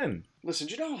 2010. Listen,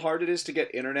 do you know how hard it is to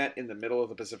get internet in the middle of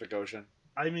the Pacific Ocean?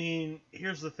 I mean,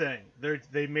 here's the thing.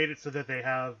 They made it so that they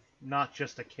have not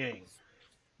just a king.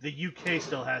 The UK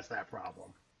still has that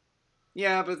problem.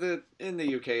 Yeah, but in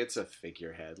the UK, it's a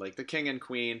figurehead. Like, the king and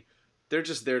queen, they're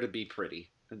just there to be pretty.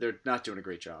 And they're not doing a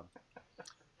great job.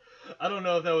 I don't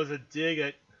know if that was a dig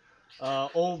at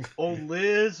old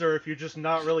Liz, or if you're just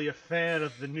not really a fan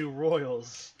of the new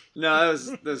royals. No,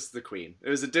 that was the queen. It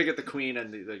was a dig at the queen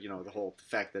and the whole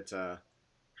fact that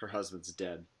her husband's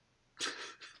dead.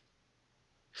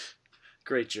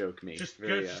 Great joke, me. Just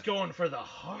going for the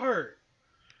heart.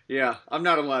 Yeah, I'm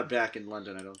not allowed back in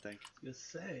London, I don't think.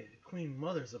 Just say, the Queen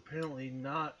Mother's apparently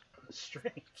not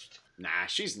estranged. Nah,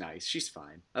 she's nice. She's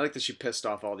fine. I like that she pissed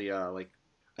off all the,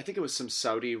 I think it was some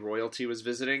Saudi royalty was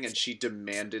visiting, and she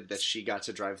demanded that she got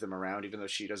to drive them around, even though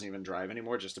she doesn't even drive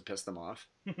anymore, just to piss them off.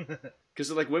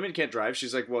 Because, women can't drive.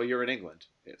 She's like, well, you're in England,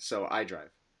 so I drive.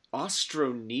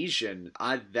 Austronesian.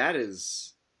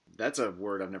 That's a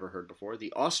word I've never heard before.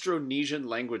 The Austronesian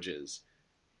languages.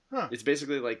 Huh. It's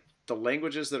basically the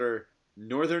languages that are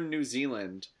northern New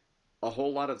Zealand, a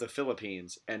whole lot of the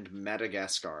Philippines, and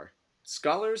Madagascar.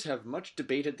 Scholars have much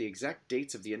debated the exact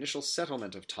dates of the initial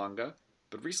settlement of Tonga,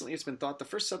 but recently it's been thought the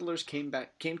first settlers came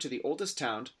to the oldest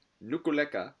town,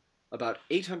 Nukuleka, about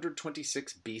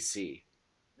 826 BC.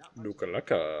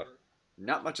 Nukalaka.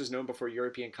 Not much is known before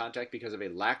European contact because of a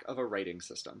lack of a writing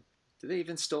system. Do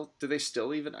they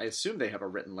still even? I assume they have a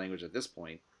written language at this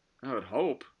point. I would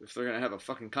hope if they're gonna have a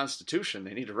fucking constitution,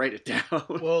 they need to write it down.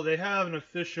 Well, they have an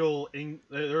official.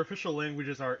 Their official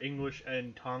languages are English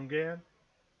and Tongan.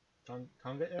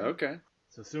 Tongan. Okay.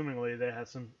 So, assumingly, they have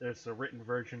some. There's a written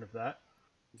version of that.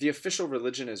 The official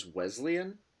religion is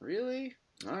Wesleyan. Really?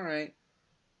 All right.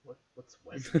 What's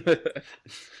Wesleyan?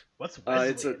 What's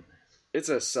Wesleyan? It's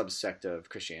a subsect of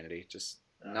Christianity. Just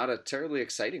not a terribly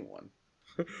exciting one.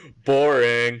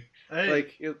 Boring.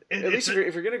 Like, at least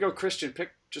if you're gonna go Christian,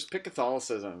 pick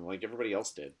Catholicism, like everybody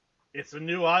else did. It's a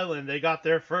new island. They got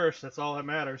there first. That's all that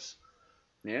matters.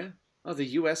 Yeah. Oh, the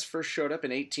U.S. first showed up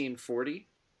in 1840.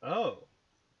 Oh.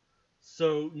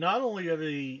 So not only are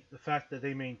the fact that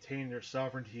they maintain their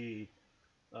sovereignty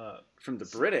from the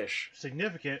British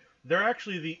significant, they're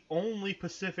actually the only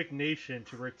Pacific nation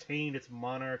to retain its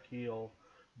monarchical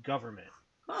government.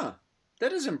 Huh.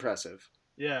 That is impressive.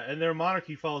 Yeah, and their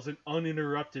monarchy follows an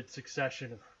uninterrupted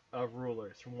succession of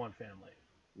rulers from one family.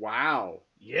 Wow.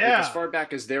 Yeah. Like, as far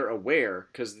back as they're aware,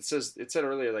 because it said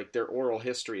earlier, like, their oral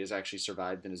history has actually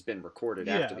survived and has been recorded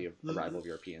after the arrival of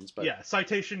Europeans. But yeah,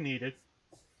 citation needed.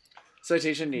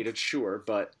 Citation needed, sure,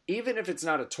 but even if it's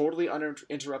not a totally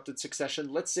uninterrupted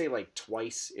succession, let's say like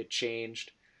twice it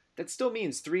changed, that still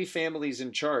means 3 families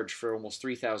in charge for almost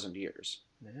 3,000 years.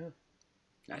 Yeah.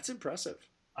 That's impressive.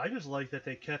 I just like that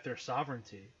they kept their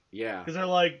sovereignty. Yeah. Because they're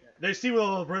like, they see what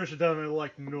all the British have done, and they're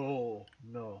like, no.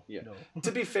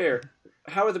 To be fair,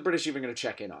 how are the British even going to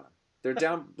check in on them? They're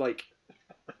down, like,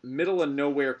 middle of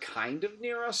nowhere, kind of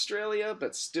near Australia,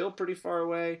 but still pretty far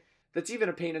away. That's even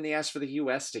a pain in the ass for the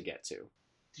U.S. to get to.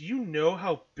 Do you know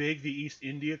how big the East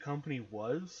India Company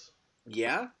was?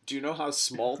 Yeah? Do you know how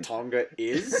small Tonga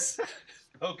is?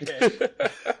 Okay.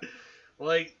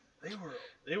 Like,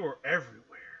 they were everywhere.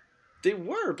 They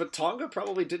were, but Tonga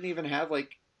probably didn't even have,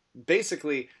 like...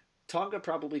 Basically, Tonga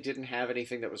probably didn't have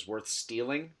anything that was worth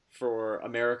stealing for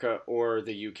America or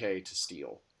the UK to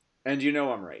steal. And you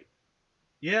know I'm right.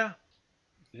 Yeah.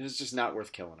 It's just not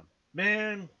worth killing them.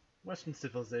 Man, Western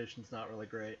civilization's not really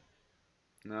great.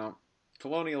 No.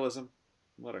 Colonialism.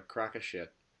 What a crock of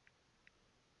shit.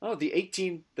 Oh, the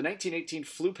 1918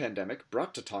 flu pandemic,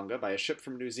 brought to Tonga by a ship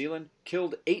from New Zealand,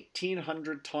 killed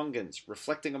 1,800 Tongans,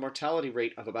 reflecting a mortality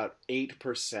rate of about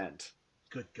 8%.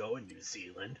 Good going, New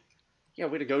Zealand. Yeah,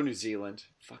 way to go, New Zealand.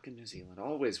 Fucking New Zealand.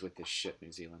 Always with this shit,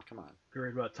 New Zealand. Come on.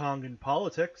 Worried about Tongan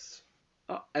politics.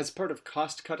 As part of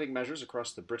cost-cutting measures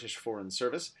across the British Foreign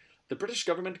Service, the British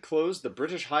government closed the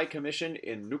British High Commission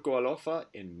in Nuku'alofa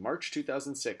in March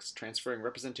 2006, transferring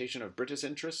representation of British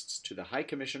interests to the High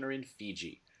Commissioner in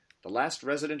Fiji. The last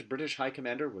resident British High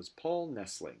Commander was Paul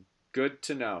Nessling. Good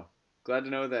to know. Glad to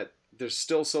know that there's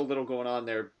still so little going on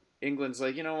there. England's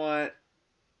like, you know what?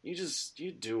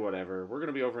 You do whatever. We're going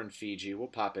to be over in Fiji. We'll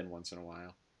pop in once in a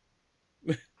while.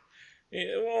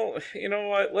 Yeah, well, you know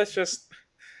what? Let's just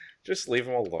leave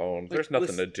them alone. There's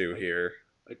nothing to do here.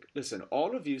 Listen,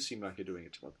 all of you seem like you're doing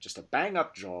just a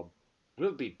bang-up job.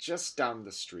 We'll be just down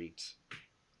the street.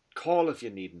 Call if you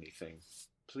need anything.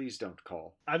 Please don't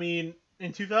call. I mean,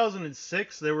 in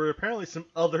 2006, there were apparently some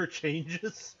other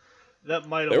changes that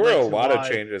might have There were a lot of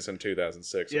changes in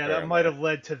 2006. Yeah, apparently. that might have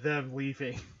led to them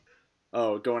leaving.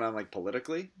 Oh, going on like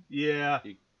politically? Yeah.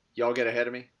 Y'all get ahead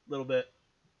of me? A little bit.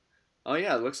 Oh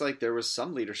yeah, it looks like there was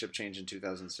some leadership change in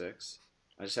 2006.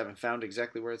 I just haven't found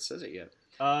exactly where it says it yet.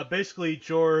 Basically,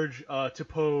 George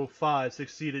Tipo 5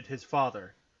 succeeded his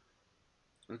father.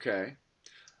 Okay.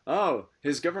 Oh,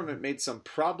 his government made some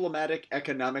problematic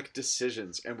economic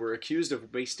decisions and were accused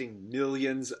of wasting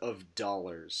millions of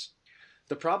dollars.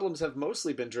 The problems have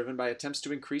mostly been driven by attempts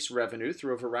to increase revenue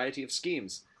through a variety of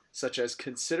schemes, such as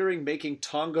considering making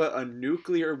Tonga a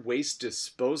nuclear waste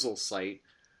disposal site.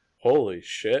 Holy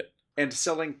shit. And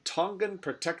selling Tongan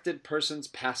Protected Persons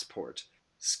Passport.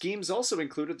 Schemes also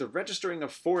included the registering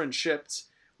of foreign ships,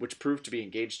 which proved to be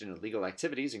engaged in illegal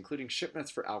activities, including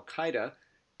shipments for Al-Qaeda,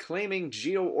 claiming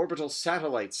geo-orbital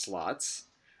satellite slots,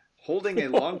 holding a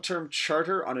long-term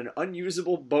charter on an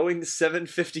unusable Boeing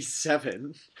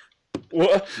 757.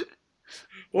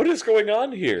 What is going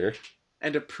on here?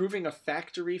 And approving a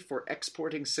factory for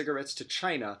exporting cigarettes to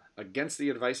China against the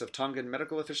advice of Tongan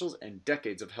medical officials and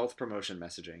decades of health promotion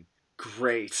messaging.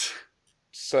 Great.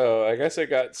 So, I guess it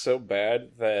got so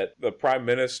bad that the Prime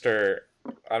Minister,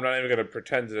 I'm not even going to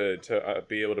pretend to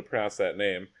be able to pronounce that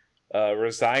name,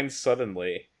 resigned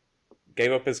suddenly,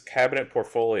 gave up his cabinet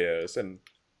portfolios, and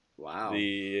wow.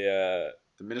 The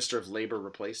Minister of Labor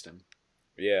replaced him.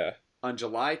 Yeah. On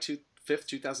July 5th,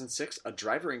 2006, a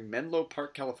driver in Menlo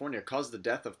Park, California, caused the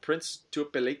death of Prince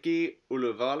Tuipeleki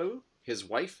Uluvalu, his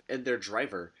wife, and their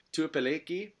driver.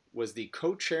 Tuipeleki was the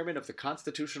co-chairman of the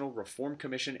Constitutional Reform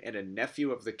Commission and a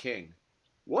nephew of the king.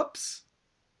 Whoops.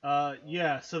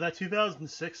 Yeah, so that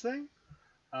 2006 thing,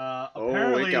 Oh, it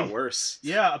apparently, got worse.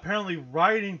 yeah, apparently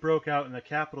rioting broke out in the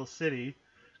capital city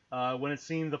when it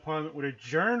seemed the parliament would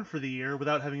adjourn for the year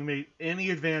without having made any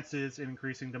advances in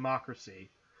increasing democracy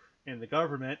in the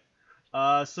government.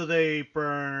 So they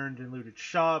burned and looted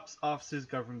shops, offices,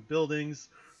 government buildings,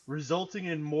 resulting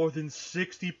in more than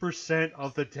 60%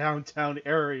 of the downtown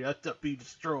area to be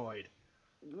destroyed.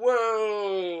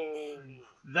 Whoa!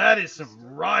 That is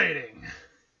some rioting.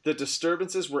 The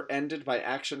disturbances were ended by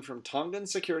action from Tongan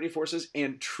security forces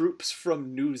and troops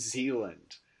from New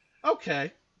Zealand.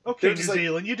 Okay, They're New just like,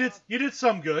 Zealand, you did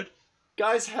some good.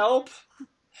 guys, help!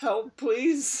 Help,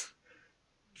 please!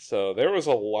 So there was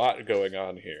a lot going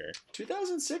on here.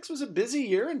 2006 was a busy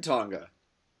year in Tonga.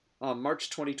 On March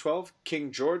 2012,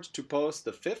 King George Tupous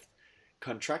V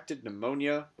contracted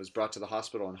pneumonia, was brought to the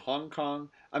hospital in Hong Kong.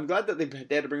 I'm glad that they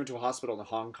had to bring him to a hospital in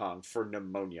Hong Kong for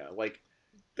pneumonia. Like,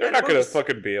 They're not going to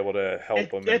fucking be able to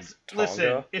help him in Tonga.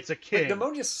 Listen, it's a king.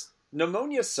 Like,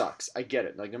 pneumonia sucks. I get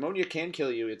it. Like, pneumonia can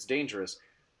kill you. It's dangerous.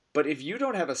 But if you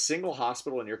don't have a single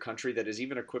hospital in your country that is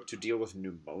even equipped to deal with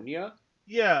pneumonia...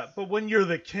 Yeah, but when you're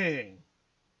the king...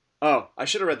 Oh, I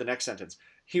should have read the next sentence.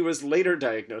 He was later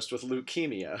diagnosed with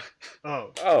leukemia.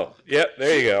 Oh. Oh, yep,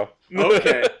 there you go.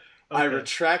 Okay. I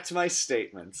retract my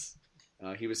statements.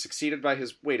 He was succeeded by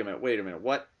his... Wait a minute,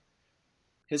 what?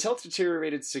 His health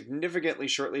deteriorated significantly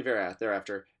shortly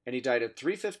thereafter, and he died at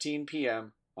 3:15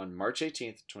 p.m. on March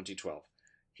 18th, 2012.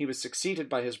 He was succeeded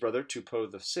by his brother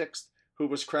Tupou VI, who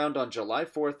was crowned on July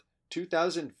 4th,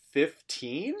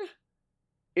 2015?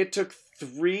 It took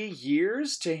 3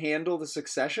 years to handle the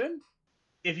succession?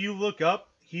 If you look up,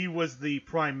 he was the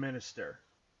prime minister.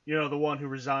 You know, the one who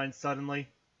resigned suddenly?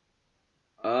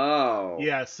 Oh.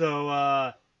 Yeah,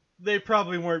 so, they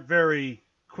probably weren't very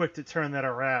quick to turn that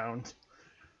around.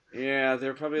 Yeah,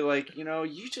 they're probably like,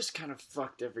 you just kind of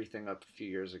fucked everything up a few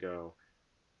years ago.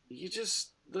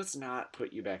 Let's not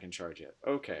put you back in charge yet.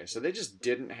 Okay, so they just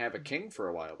didn't have a king for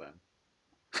a while then.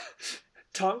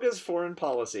 Tonga's foreign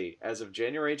policy, as of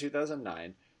January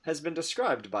 2009, has been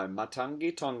described by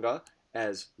Matangi Tonga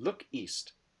as look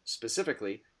east,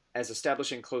 specifically as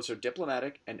establishing closer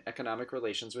diplomatic and economic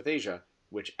relations with Asia,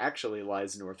 which actually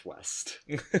lies northwest.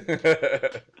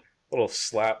 Little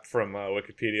slap from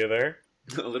Wikipedia there.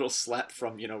 A little slap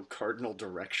from, cardinal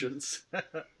directions.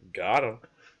 Got him.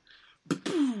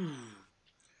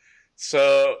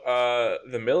 So,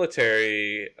 the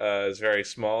military is very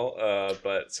small,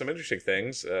 but some interesting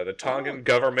things. The Tongan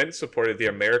government supported the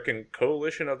American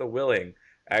Coalition of the Willing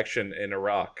action in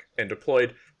Iraq and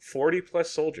deployed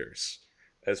 40-plus soldiers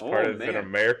as part of an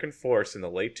American force in the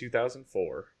late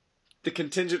 2004. The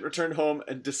contingent returned home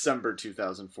in December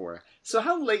 2004. So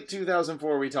how late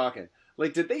 2004 are we talking?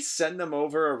 Like, did they send them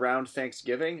over around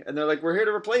Thanksgiving? And they're like, we're here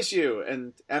to replace you.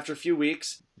 And after a few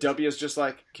weeks, W's just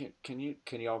like, can you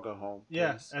all go home? Please?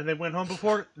 Yeah, and they went home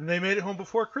and they made it home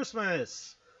before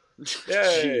Christmas.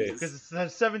 Yay! Because it's the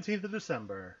 17th of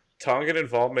December. Tongan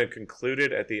involvement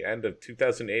concluded at the end of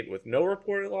 2008 with no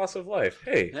reported loss of life.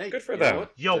 Hey, good for them.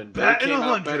 Yo, batting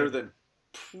 100. Better than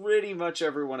pretty much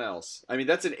everyone else. I mean,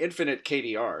 that's an infinite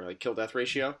KDR, like kill-death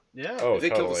ratio. Yeah. Oh, if they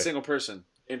totally. killed a single person,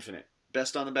 infinite.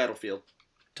 Best on the battlefield.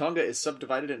 Tonga is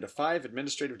subdivided into 5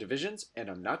 administrative divisions, and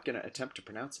I'm not going to attempt to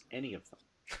pronounce any of them.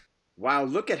 Wow,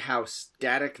 look at how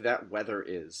static that weather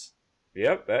is.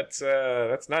 Yep, that's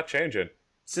not changing.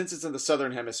 Since it's in the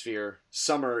southern hemisphere,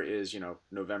 summer is,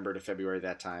 November to February,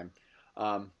 that time.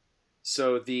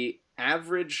 So the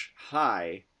average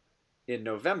high in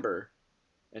November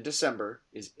and December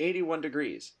is 81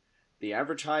 degrees. The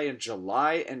average high in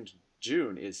July and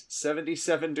June is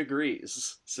 77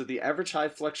 degrees. So the average high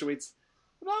fluctuates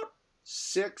about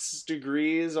 6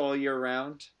 degrees all year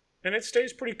round. And it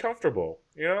stays pretty comfortable,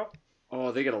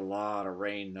 Oh, they get a lot of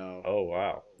rain, though. Oh,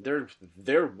 wow.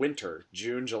 Their winter,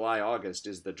 June, July, August,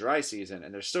 is the dry season,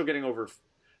 and they're still getting over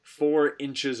 4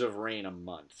 inches of rain a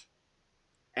month.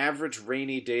 Average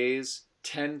rainy days,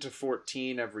 10 to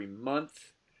 14 every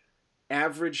month.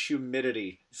 Average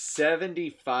humidity,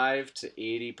 75 to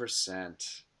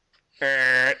 80%.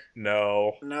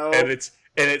 No. No. And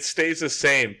it stays the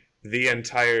same the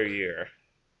entire year,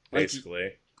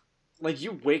 basically. Like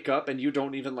you wake up and you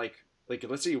don't even like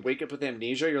let's say you wake up with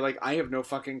amnesia, you're like, I have no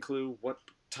fucking clue what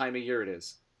time of year it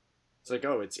is. It's like,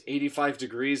 oh, it's 85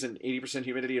 degrees and 80%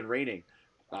 humidity and raining.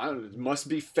 It must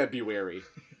be February.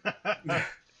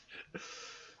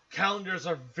 Calendars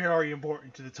are very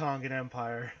important to the Tongan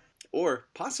Empire. Or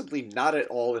possibly not at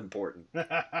all important.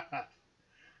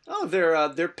 Oh,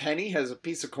 their penny has a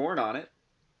piece of corn on it.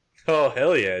 Oh,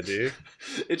 hell yeah, dude.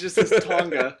 It just says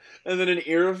Tonga, and then an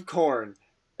ear of corn,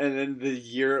 and then the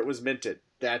year it was minted.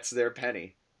 That's their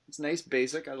penny. It's nice,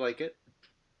 basic. I like it.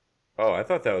 Oh, I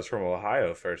thought that was from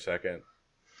Ohio for a second.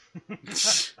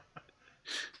 That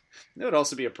would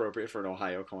also be appropriate for an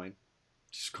Ohio coin.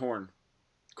 Just corn.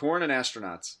 Corn and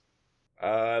astronauts.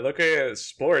 Looking at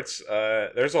sports,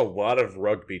 there's a lot of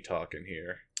rugby talk in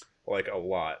here. Like, a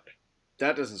lot.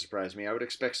 That doesn't surprise me. I would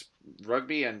expect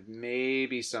rugby and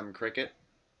maybe some cricket.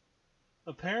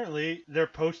 Apparently, their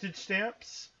postage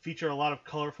stamps feature a lot of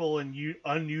colorful and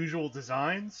unusual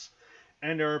designs,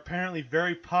 and are apparently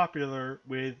very popular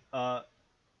with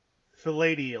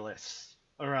philatelists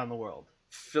around the world.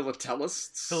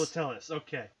 Philatelists? Philatelists,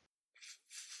 okay.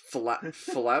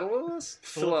 Philatelists?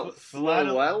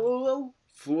 Philatelists?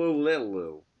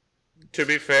 Philatelu. To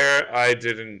be fair, I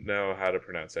didn't know how to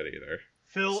pronounce that either.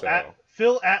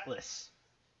 Phil Atlas.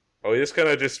 Are we just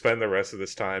gonna spend the rest of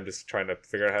this time just trying to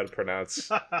figure out how to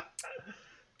pronounce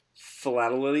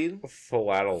Philately?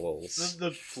 philatels?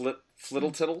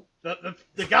 Flittle tittle?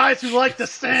 The guys who like the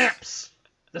stamps!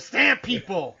 The stamp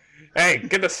people! Hey,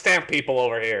 get the stamp people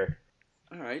over here!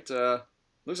 Alright,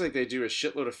 looks like they do a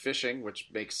shitload of fishing, which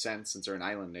makes sense since they're an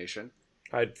island nation.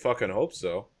 I'd fucking hope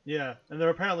so. Yeah, and they're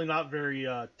apparently not very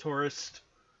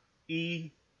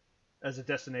tourist-y as a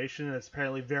destination, and it's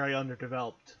apparently very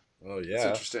underdeveloped. Oh, It's yeah.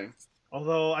 interesting.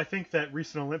 Although, I think that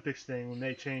recent Olympics thing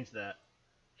may change that.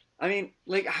 I mean,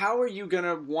 like, how are you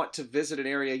gonna want to visit an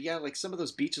area? Yeah, like, some of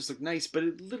those beaches look nice, but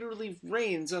it literally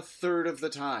rains a third of the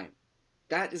time.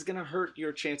 That is gonna hurt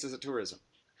your chances at tourism.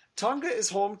 Tonga is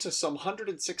home to some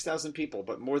 106,000 people,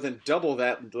 but more than double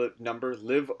that number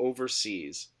live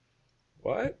overseas.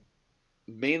 What?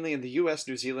 Mainly in the US,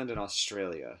 New Zealand, and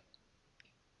Australia.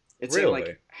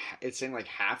 Really? It's saying like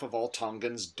half of all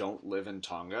Tongans don't live in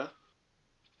Tonga.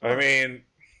 I mean,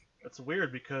 That's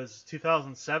weird because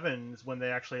 2007 is when they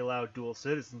actually allowed dual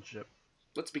citizenship.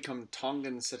 Let's become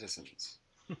Tongan citizens.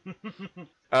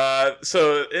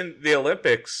 so in the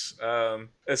Olympics,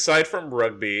 aside from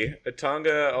rugby,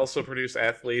 Tonga also produced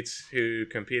athletes who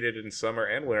competed in Summer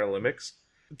and Winter Olympics.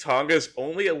 Tonga's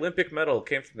only Olympic medal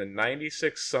came from the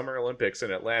 96 Summer Olympics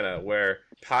in Atlanta, where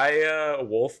Paya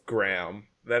Wolf-Graham,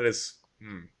 That's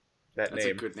name,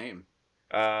 a good name.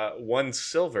 won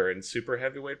silver in super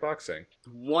heavyweight boxing.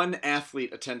 One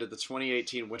athlete attended the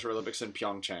 2018 Winter Olympics in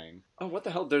Pyeongchang. Oh, what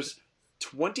the hell? There's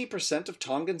 20% of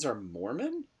Tongans are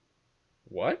Mormon?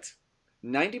 What?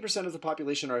 90% of the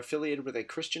population are affiliated with a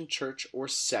Christian church or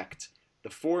sect. The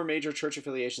four major church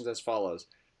affiliations as follows: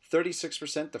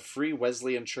 36% the Free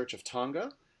Wesleyan Church of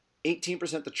Tonga,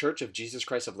 18% the Church of Jesus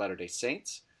Christ of Latter-day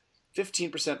Saints,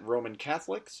 15% Roman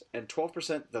Catholics, and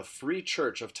 12% the Free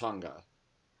Church of Tonga.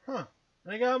 Huh.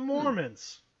 They got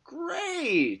Mormons.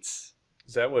 Great!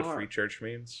 Is that what All free right. church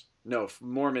means? No,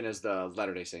 Mormon is the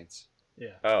Latter-day Saints.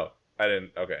 Yeah. Oh, I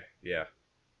didn't. Okay, yeah.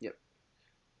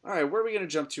 All right, where are we going to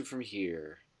jump to from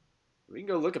here? We can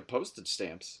go look at postage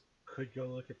stamps. Could go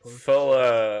look at postage.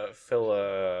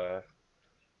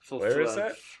 Where is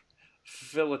that?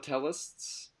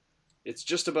 Philatelists. It's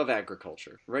just above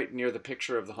agriculture, right near the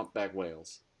picture of the humpback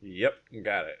whales. Yep,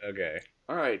 got it. Okay.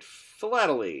 All right,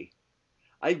 philately.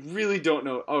 I really don't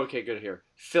know. Oh, okay, good here.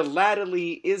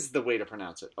 Philately is the way to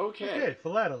pronounce it. Okay,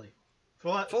 philately.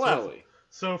 Philately.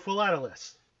 So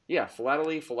philatelist. Yeah,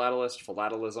 philately, philatelist,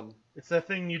 philatelism. It's that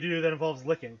thing you do that involves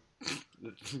licking.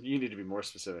 You need to be more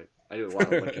specific. I do a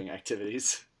lot of licking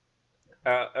activities.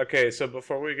 Okay, so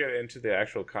before we get into the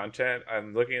actual content,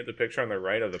 I'm looking at the picture on the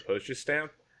right of the postage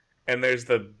stamp, and there's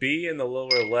the B in the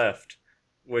lower left,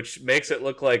 which makes it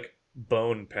look like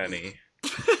bone penny.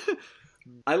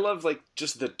 I love like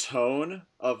just the tone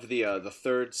of the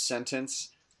third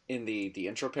sentence in the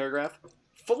intro paragraph.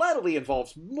 Philately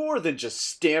involves more than just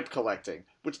stamp collecting,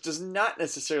 which does not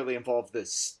necessarily involve the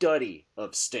study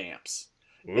of stamps.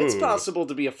 It's Ooh. possible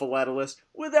to be a philatelist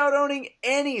without owning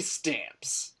any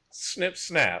stamps. Snip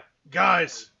snap.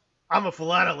 Guys, I'm a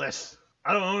philatelist.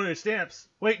 I don't own any stamps.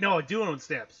 Wait, no, I do own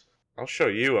stamps. I'll show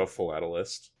you a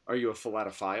philatelist. Are you a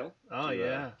philatophile? Oh, Do you,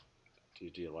 yeah.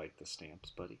 Do you like the stamps,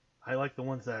 buddy? I like the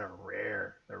ones that are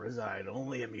rare, that reside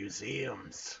only in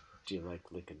museums. Do you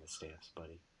like licking the stamps,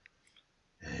 buddy?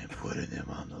 And putting them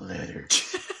on the letter.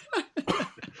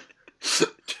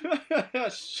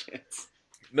 Shit.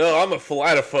 No, I'm a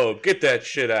philatophobe. Get that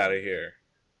shit out of here.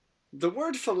 The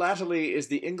word philately is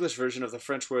the English version of the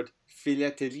French word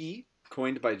philatélie,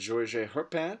 coined by Georges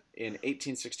Herpin in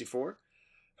 1864.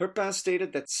 Herpin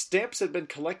stated that stamps had been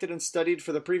collected and studied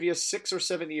for the previous 6 or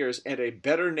 7 years, and a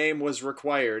better name was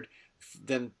required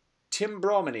than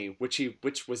timbromany, which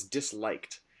was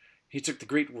disliked. He took the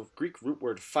Greek root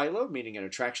word philo, meaning an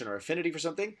attraction or affinity for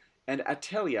something, and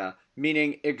atelia,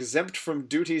 meaning exempt from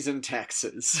duties and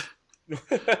taxes.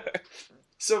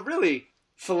 So really,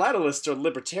 philatelists are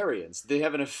libertarians. They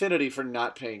have an affinity for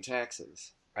not paying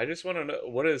taxes. I just want to know,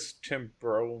 what does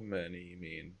timbromany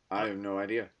mean? I have no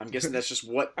idea. I'm guessing that's just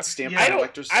what stamp Yeah.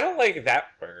 collectors... I don't like that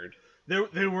word.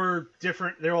 There were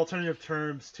different. There were alternative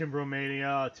terms: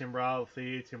 timbromania,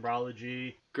 timbrology,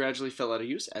 timbrology. Gradually fell out of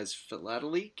use as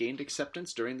philately gained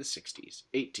acceptance during the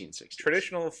 1860s.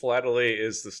 Traditional philately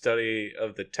is the study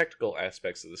of the technical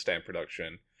aspects of the stamp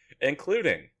production,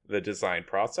 including the design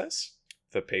process,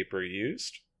 the paper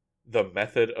used, the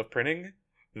method of printing,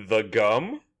 the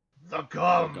gum, The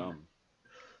gum.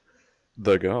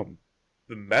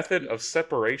 the method of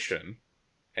separation,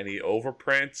 any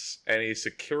overprints, any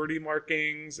security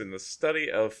markings, and the study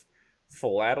of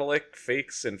philatelic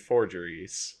fakes and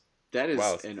forgeries. That is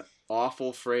Wow. an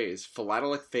awful phrase.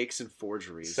 Philatelic fakes and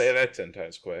forgeries. Say that 10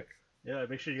 times quick. Yeah,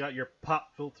 make sure you got your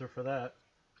pop filter for that.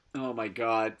 Oh my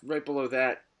god. Right below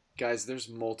that, guys, there's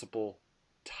multiple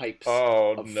types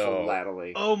Oh, of no.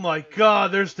 philately. Oh my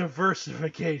God, there's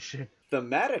diversification.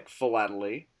 Thematic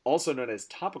philately, also known as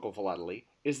topical philately,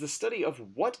 is the study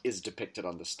of what is depicted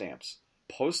on the stamps.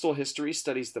 Postal history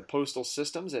studies the postal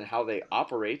systems and how they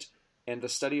operate, and the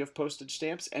study of postage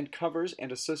stamps and covers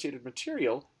and associated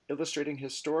material illustrating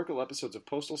historical episodes of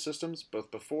postal systems both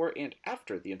before and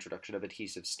after the introduction of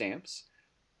adhesive stamps.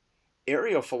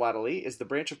 Aerophilately is the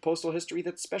branch of postal history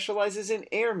that specializes in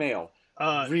airmail.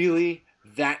 Really?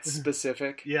 That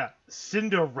specific? Yeah,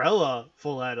 Cinderella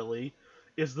philately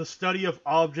is the study of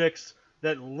objects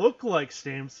that look like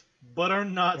stamps but are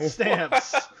not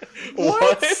stamps,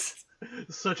 What?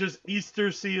 such as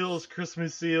Easter seals,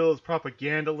 Christmas seals,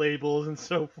 propaganda labels, and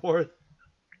so forth.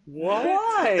 What?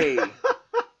 Why?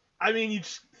 I mean, you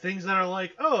just things that are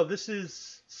like, oh, this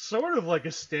is sort of like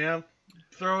a stamp.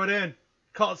 Throw it in.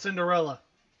 Call it Cinderella.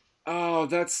 Oh,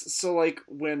 that's so like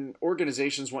when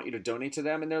organizations want you to donate to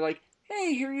them and they're like,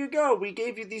 hey, here you go. We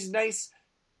gave you these nice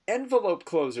envelope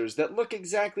closers that look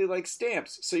exactly like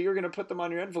stamps. So you're going to put them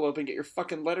on your envelope and get your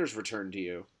fucking letters returned to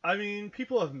you. I mean,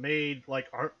 people have made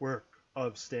like artwork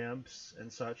of stamps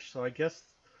and such, so I guess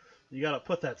you gotta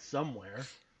put that somewhere.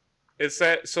 Is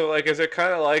that so? Like, is it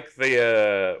kind of like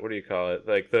the what do you call it?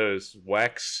 Like those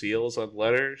wax seals on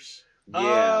letters?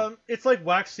 Yeah. It's like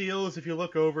wax seals. If you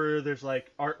look over, there's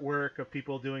like artwork of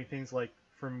people doing things like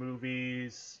for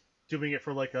movies, doing it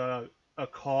for like a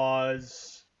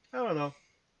cause. I don't know.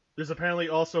 There's apparently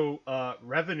also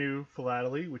revenue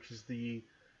philately, which is the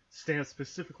stamp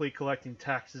specifically collecting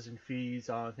taxes and fees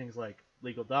on things like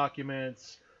legal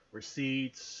documents,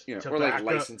 receipts, Yeah, tobacco, or like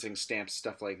licensing stamps,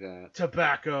 stuff like that.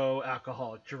 tobacco,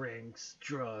 alcoholic drinks,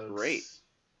 drugs. Great.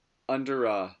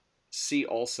 Under see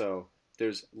also,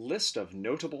 there's list of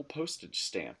notable postage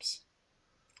stamps.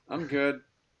 I'm good.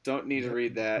 Don't need to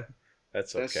read that.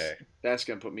 That's okay. That's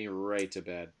going to put me right to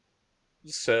bed.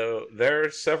 So there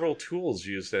are several tools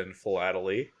used in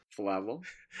philately, Philately?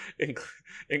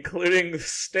 including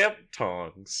stamp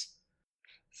tongs,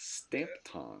 Stamp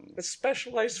tongs. a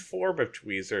specialized form of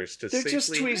tweezers to They're just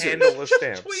safely tweezers. handle the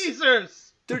stamps.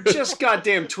 Tweezers! They're just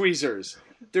goddamn tweezers.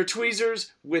 They're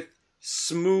tweezers with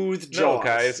smooth jaws. No,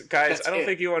 guys, That's I don't it.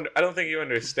 think you I don't think you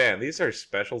understand. These are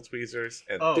special tweezers,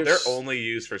 and Oh. they're only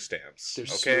used for stamps. They're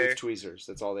Okay, smooth tweezers.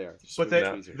 That's all they are. They're But smooth they,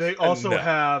 tweezers. they also No.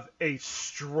 have a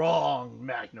strong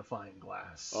magnifying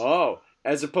glass. Oh,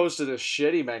 as opposed to the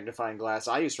shitty magnifying glass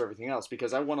I use for everything else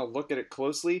because I want to look at it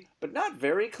closely, but not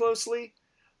very closely.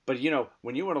 But you know,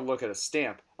 when you want to look at a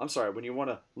stamp, when you want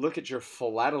to look at your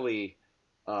philately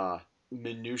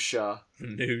minutia,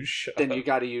 then you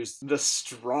got to use the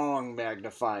strong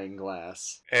magnifying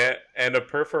glass. and a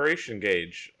perforation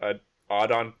gauge,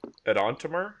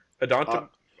 odometer,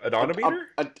 Odometer?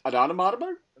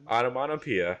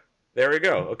 onomatopoeia. There we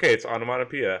go. Okay, it's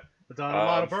onomatopoeia The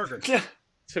Don Burger.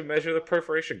 to measure the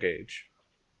perforation gauge.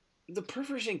 The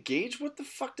perforation gauge? What the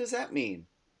fuck does that mean?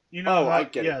 You know, Oh, I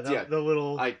get yeah, it. the, Yeah. the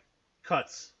little I-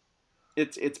 cuts.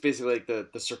 It's basically like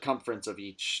the circumference of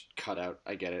each cutout.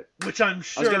 I get it. Which I'm was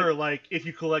sure, gonna- like, if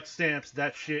you collect stamps,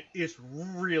 that shit is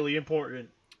really important.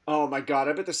 Oh my god,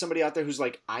 I bet there's somebody out there who's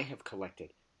like, I have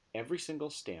collected every single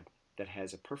stamp that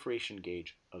has a perforation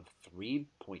gauge of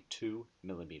 3.2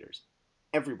 millimeters.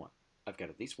 Everyone. I've got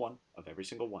at least one of every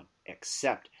single one,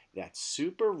 except that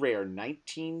super rare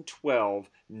 1912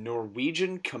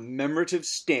 Norwegian commemorative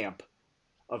stamp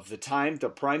of the time the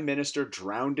Prime Minister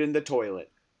drowned in the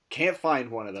toilet. Can't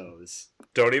find one of those.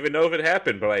 Don't even know if it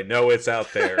happened, but I know it's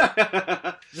out there.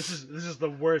 This is the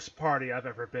worst party I've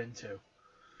ever been to.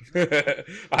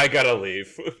 I gotta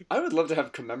leave. I would love to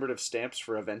have commemorative stamps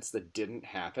for events that didn't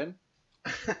happen.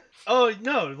 Oh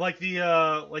no, like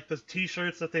the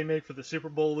T-shirts that they make for the Super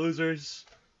Bowl losers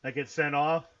that get sent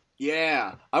off.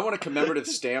 Yeah, I want a commemorative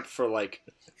stamp for like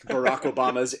Barack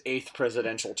Obama's 8th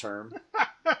presidential term.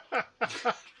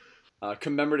 A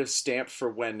commemorative stamp for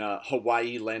when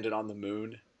Hawaii landed on the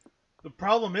moon. The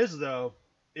problem is though,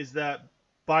 is that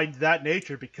by that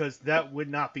nature, because that would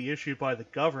not be issued by the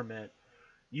government,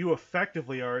 you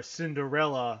effectively are a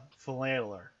Cinderella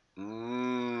flaneler.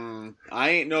 I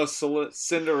ain't no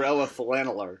Cinderella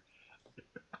flaneler.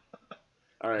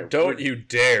 All right. Don't you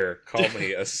dare call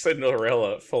me a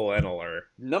Cinderella flaneler.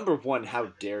 Number 1,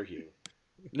 how dare you?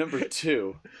 Number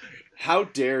 2, how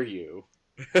dare you?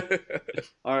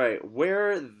 All right,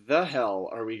 where the hell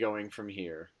are we going from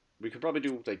here? We could probably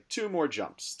do like 2 more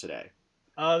jumps today.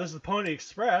 This is the Pony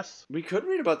Express. We could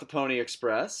read about the Pony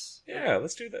Express. Yeah,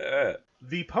 let's do that.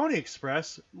 The Pony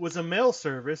Express was a mail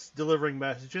service delivering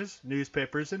messages,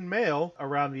 newspapers, and mail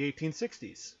around the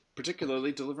 1860s.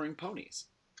 Particularly delivering ponies.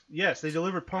 Yes, they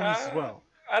delivered ponies as well.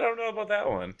 I don't know about that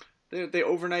one. They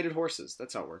overnighted horses.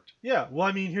 That's how it worked. Yeah, well,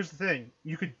 I mean, here's the thing.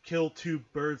 You could kill 2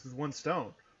 birds with 1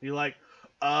 stone. You're like,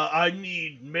 I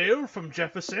need mail from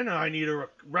Jefferson, and I need a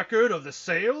record of the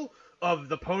sale of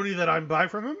the pony that I'm buying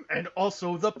from him, and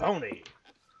also the pony.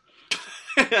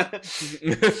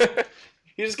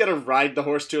 You just gotta ride the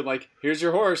horse to him like, here's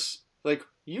your horse. Like,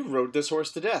 you rode this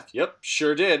horse to death. Yep,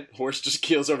 sure did. Horse just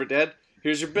keels over dead.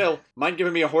 Here's your bill. Mind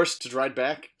giving me a horse to ride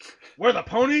back? We're the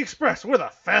Pony Express. We're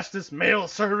the fastest mail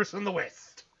service in the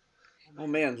West. Oh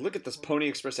man, look at this Pony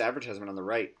Express advertisement on the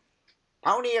right.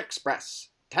 Pony Express.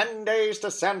 10 days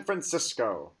to San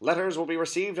Francisco. Letters will be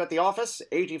received at the office,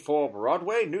 84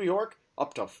 Broadway, New York,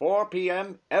 up to 4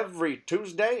 p.m. every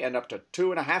Tuesday and up to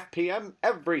 2:30 p.m.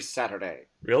 every Saturday.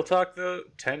 Real talk though,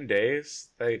 10 days.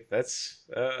 That's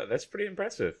pretty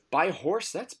impressive. By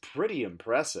horse, that's pretty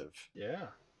impressive. Yeah.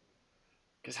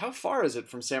 Because how far is it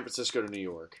from San Francisco to New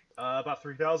York? About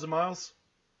 3,000 miles.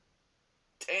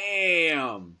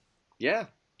 Damn. Yeah,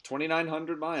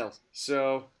 2,900 miles.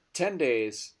 So 10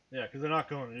 days. Yeah, because they're not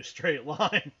going in a straight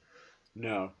line.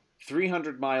 No,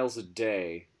 300 miles a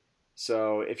day.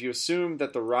 So if you assume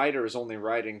that the rider is only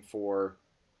riding for,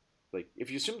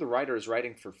 if you assume the rider is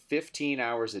riding for 15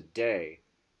 hours a day,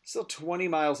 still 20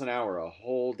 miles an hour a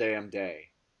whole damn day.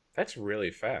 That's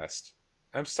really fast.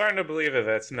 I'm starting to believe that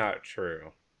that's not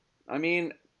true. I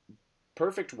mean,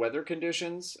 perfect weather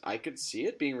conditions, I could see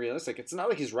it being realistic. It's not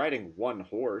like he's riding one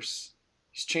horse.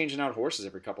 He's changing out horses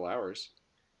every couple hours.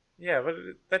 Yeah, but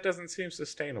that doesn't seem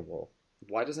sustainable.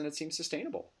 Why doesn't it seem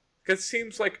sustainable? Because it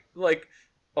seems like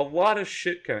a lot of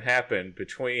shit can happen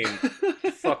between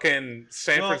fucking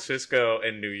San Francisco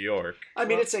and New York. I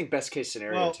mean, it's saying best case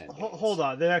scenario. Well, 10 days. hold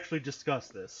on. They actually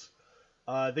discussed this.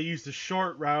 They used a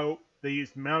short route. They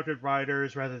used mounted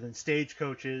riders rather than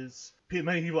stagecoaches.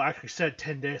 Many people actually said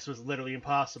 10 days was literally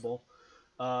impossible.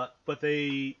 But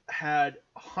they had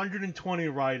 120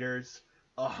 riders,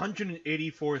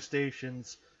 184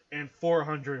 stations, and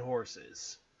 400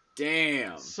 horses.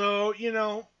 Damn. So,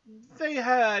 they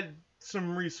had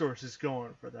some resources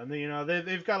going for them.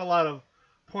 They've got a lot of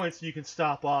points you can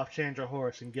stop off, change a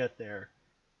horse, and get there.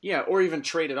 Yeah, or even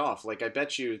trade it off. Like, I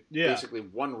bet you basically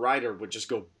one rider would just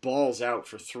go balls out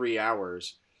for 3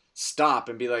 hours, stop,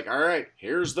 and be like, all right,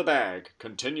 here's the bag,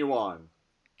 continue on.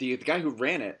 The guy who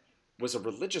ran it was a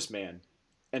religious man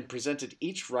and presented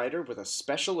each rider with a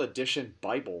special edition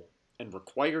Bible and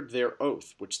required their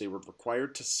oath, which they were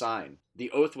required to sign. The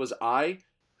oath was, I,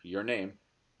 your name,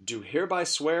 do hereby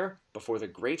swear before the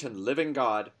great and living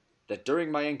God that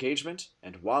during my engagement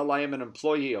and while I am an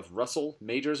employee of Russell,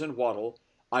 Majors, and Waddle,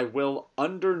 I will,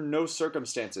 under no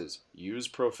circumstances, use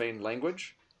profane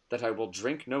language, that I will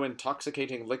drink no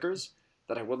intoxicating liquors,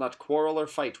 that I will not quarrel or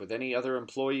fight with any other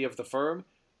employee of the firm,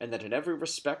 and that in every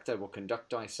respect I will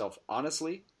conduct myself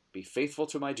honestly, be faithful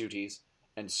to my duties,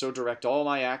 and so direct all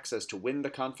my acts as to win the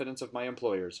confidence of my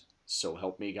employers. So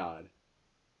help me God.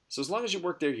 So as long as you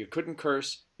worked there, you couldn't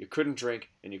curse, you couldn't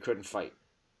drink, and you couldn't fight.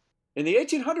 In the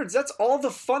 1800s, that's all the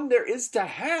fun there is to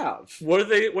have. What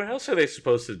else are they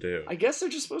supposed to do? I guess they're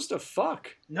just supposed to fuck.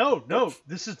 No.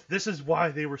 This is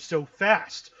why they were so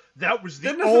fast. That was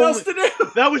the nothing else to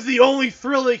do. That was the only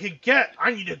thrill they could get.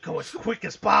 I need to go as quick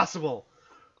as possible.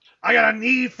 I got a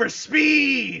need for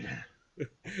speed.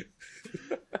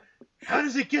 How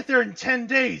does it get there in 10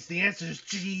 days? The answer is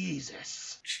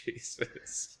Jesus.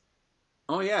 Jesus.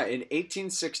 Oh yeah, in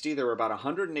 1860 there were about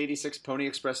 186 Pony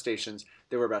Express stations.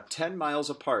 They were about 10 miles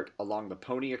apart along the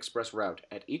Pony Express route.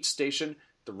 At each station,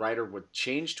 the rider would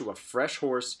change to a fresh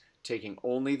horse, taking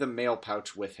only the mail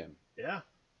pouch with him. Yeah.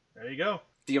 There you go.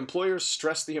 The employers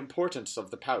stressed the importance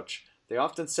of the pouch. They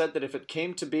often said that if it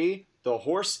came to be, the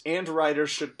horse and rider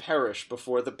should perish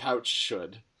before the pouch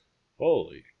should.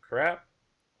 Holy crap.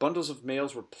 Bundles of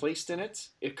mails were placed in it.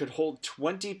 It could hold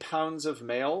 20 pounds of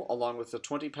mail, along with the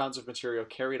 20 pounds of material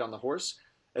carried on the horse.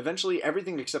 Eventually,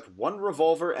 everything except one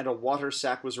revolver and a water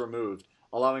sack was removed,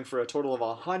 allowing for a total of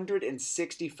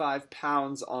 165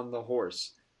 pounds on the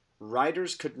horse.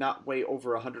 Riders could not weigh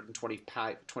over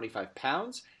 125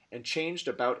 pounds and changed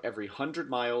about every 100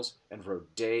 miles and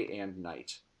rode day and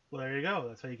night. Well, there you go.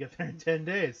 That's how you get there in 10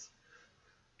 days.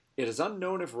 It is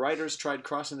unknown if riders tried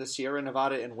crossing the Sierra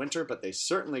Nevada in winter, but they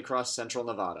certainly crossed central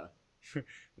Nevada.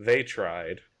 They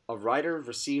tried. A rider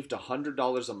received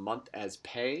 $100 a month as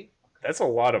pay. That's a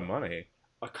lot of money.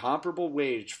 A comparable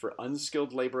wage for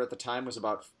unskilled labor at the time was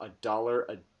about $1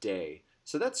 a day.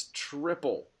 So that's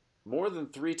triple. More than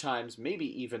 3 times, maybe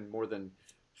even more than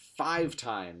 5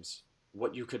 times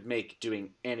what you could make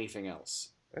doing anything else.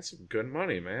 That's some good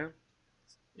money, man.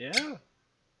 Yeah.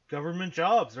 Government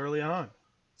jobs early on.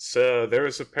 So there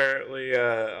was apparently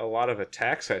a lot of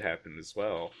attacks that happened as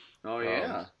well. Oh,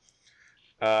 yeah.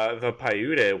 The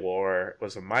Paiute War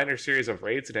was a minor series of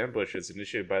raids and ambushes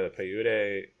initiated by the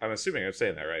Paiute, I'm assuming I'm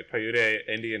saying that right, Paiute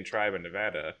Indian tribe in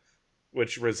Nevada,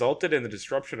 which resulted in the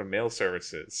disruption of mail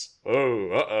services. Oh,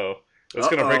 uh-oh. That's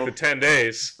going to break the 10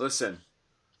 days. Listen,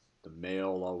 the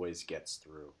mail always gets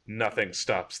through. Nothing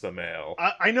stops the mail.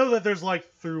 I know that there's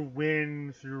like through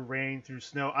wind, through rain, through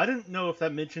snow. I didn't know if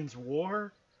that mentions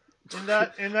war in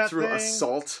that through thing.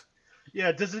 assault.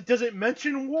 Yeah, does it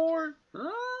mention war? I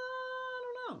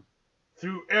don't know.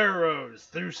 Through arrows,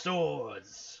 through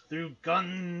swords, through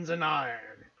guns and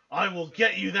iron. I will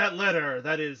get you that letter.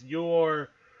 That is your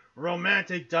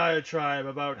romantic diatribe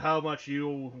about how much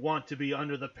you want to be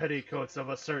under the petticoats of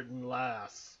a certain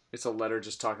lass. It's a letter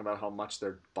just talking about how much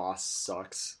their boss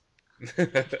sucks.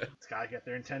 It's gotta get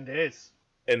there in 10 days.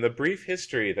 In the brief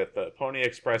history that the Pony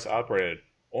Express operated,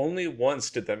 only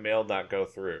once did the mail not go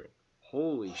through.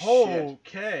 Holy shit.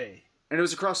 Okay. And it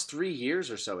was across 3 years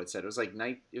or so, it said. It was like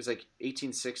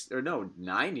 1860, or no,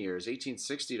 9 years,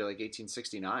 1860 to like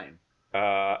 1869.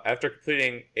 After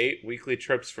completing 8 weekly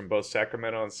trips from both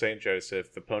Sacramento and St.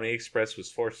 Joseph, the Pony Express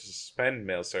was forced to suspend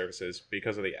mail services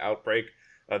because of the outbreak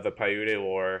of the Paiute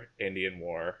War, Indian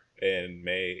War, in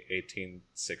May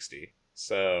 1860.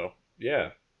 So,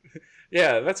 yeah.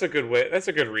 Yeah, that's a good way. That's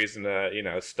a good reason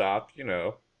to, stop,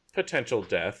 potential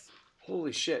death.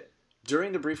 Holy shit.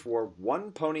 During the brief war,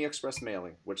 one Pony Express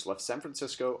mailing, which left San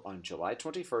Francisco on July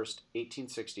 21st,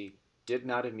 1860, did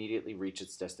not immediately reach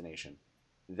its destination.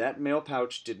 That mail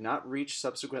pouch did not reach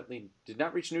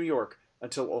New York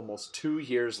until almost 2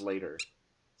 years later.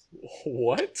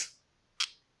 What?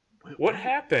 What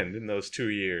happened in those 2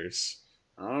 years?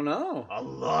 I don't know. A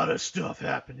lot of stuff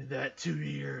happened in that 2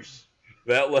 years.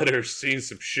 That letter's seen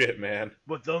some shit, man.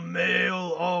 But the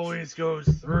mail always goes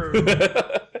through.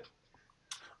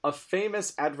 A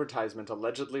famous advertisement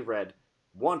allegedly read,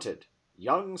 "Wanted,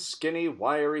 young, skinny,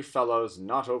 wiry fellows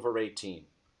not over 18.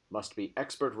 Must be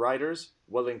expert riders,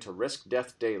 willing to risk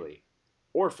death daily.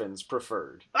 Orphans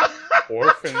preferred."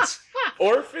 Orphans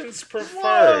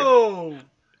preferred. Whoa!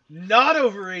 Not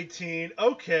over 18.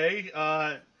 Okay,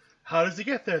 how does he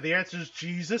get there? The answer is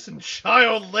Jesus and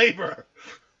child labor.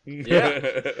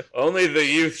 Yeah. Only the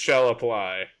youth shall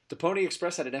apply. The Pony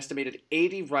Express had an estimated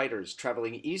 80 riders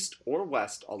traveling east or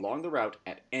west along the route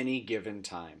at any given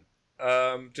time.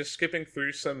 Just skipping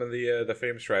through some of the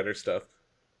famous rider stuff.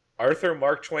 Arthur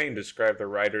Mark Twain described the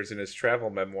riders in his travel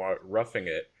memoir, Roughing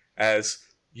It, as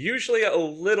usually a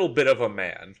little bit of a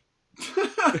man. What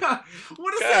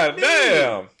does God that mean?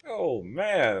 damn! Oh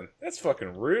man, that's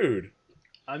fucking rude.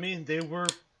 I mean, they were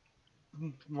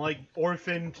like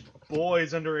orphaned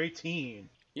boys under 18.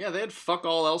 Yeah, they had fuck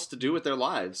all else to do with their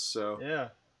lives, so... Yeah.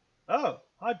 Oh,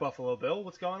 hi Buffalo Bill,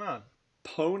 what's going on?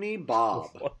 Pony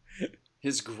Bob.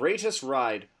 His greatest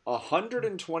ride,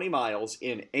 120 miles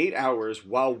in 8 hours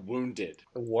while wounded.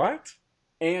 What?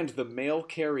 And the mail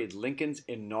carried Lincoln's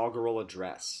inaugural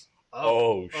address.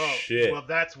 Oh, shit. Well,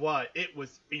 that's why. It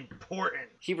was important.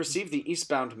 He received the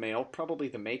eastbound mail, probably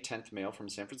the May 10th mail from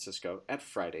San Francisco, at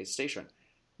Friday's station.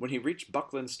 When he reached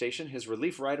Buckland Station, his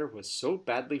relief rider was so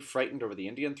badly frightened over the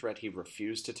Indian threat he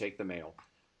refused to take the mail.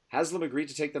 Haslam agreed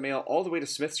to take the mail all the way to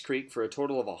Smith's Creek for a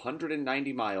total of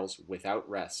 190 miles without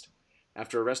rest.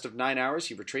 After a rest of 9 hours,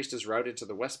 he retraced his route into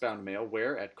the westbound mail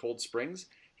where, at Cold Springs,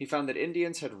 he found that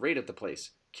Indians had raided the place,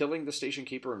 killing the station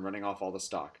keeper and running off all the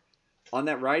stock. On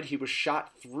that ride, he was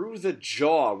shot through the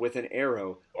jaw with an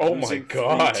arrow. Oh my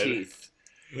god. 3 teeth.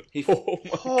 Oh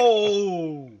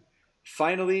my god.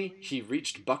 Finally, he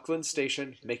reached Buckland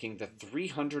Station, making the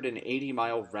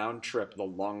 380-mile round trip the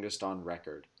longest on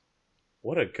record.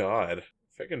 What a god.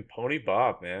 Freaking Pony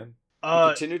Bob, man. He Uh,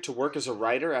 continued to work as a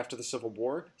writer after the Civil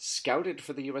War, scouted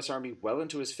for the U.S. Army well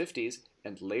into his 50s,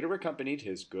 and later accompanied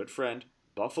his good friend,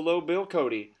 Buffalo Bill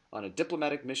Cody, on a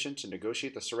diplomatic mission to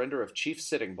negotiate the surrender of Chief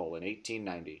Sitting Bull in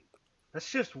 1890. that's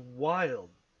just wild.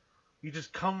 You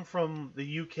just come from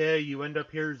the UK, you end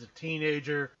up here as a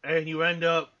teenager, and you end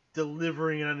up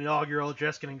delivering an inaugural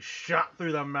address getting shot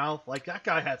through the mouth. Like, that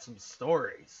guy had some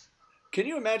stories. Can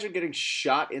you imagine getting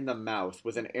shot in the mouth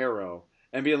with an arrow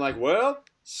and being like, well,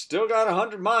 still got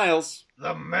 100 miles.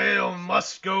 The mail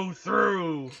must go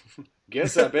through.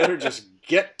 Guess I better just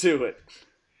get to it.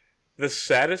 The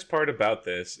saddest part about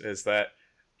this is that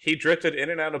he drifted in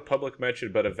and out of public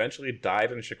mention, but eventually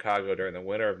died in Chicago during the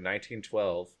winter of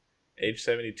 1912, age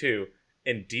 72,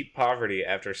 in deep poverty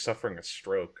after suffering a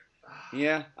stroke.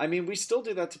 Yeah, I mean, we still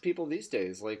do that to people these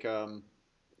days. Like,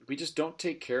 we just don't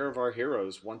take care of our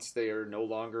heroes once they are no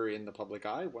longer in the public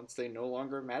eye, once they no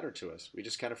longer matter to us. We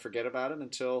just kind of forget about them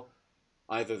until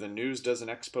either the news does an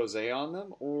expose on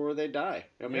them or they die.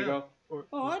 And we go,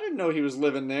 oh, I didn't know he was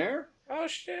living there. Oh,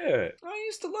 shit. I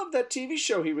used to love that TV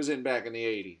show he was in back in the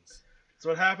 80s. That's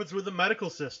what happens with the medical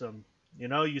system. You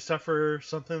know, you suffer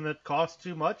something that costs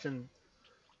too much and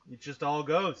it just all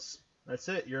goes. That's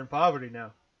it. You're in poverty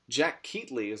now. Jack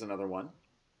Keatley is another one.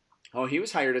 Oh, he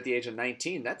was hired at the age of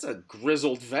 19. That's a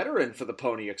grizzled veteran for the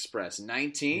Pony Express.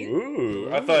 19? Ooh,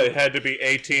 I thought it had to be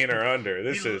 18 or under.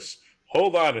 This is...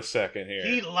 Hold on a second here.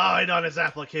 He lied on his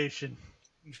application.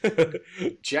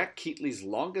 Jack Keatley's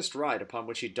longest ride, upon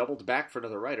which he doubled back for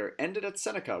another rider, ended at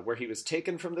Seneca, where he was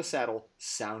taken from the saddle,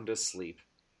 sound asleep.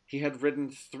 He had ridden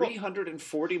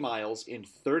 340 miles in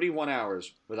 31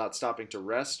 hours without stopping to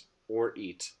rest or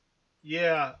eat.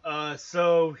 Yeah,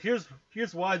 so here's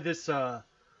why this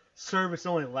service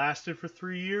only lasted for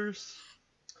 3 years.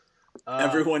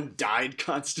 Everyone died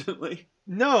constantly.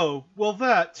 No, well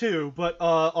that too, but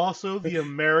also the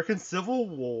American Civil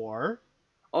War.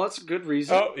 Oh, that's a good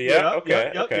reason. Oh, yeah,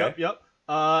 okay. Yep.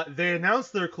 They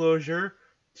announced their closure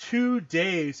 2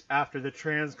 days after the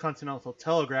Transcontinental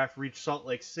Telegraph reached Salt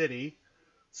Lake City.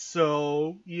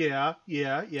 So, yeah.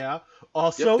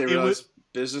 Also, they realized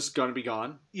business gonna be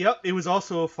gone. Yep, it was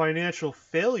also a financial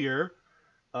failure,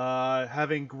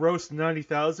 having grossed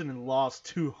 $90,000 and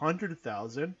lost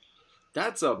 $200,000.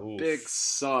 That's a big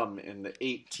sum in the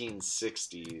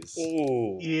 1860s.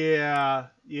 Ooh.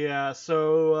 Yeah.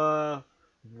 So,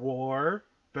 war,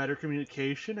 better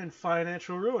communication, and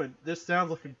financial ruin. This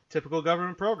sounds like a typical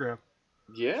government program.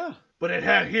 Yeah. But it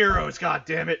had heroes,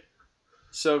 goddammit.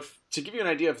 So, to give you an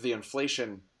idea of the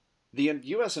inflation, the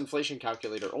U.S. inflation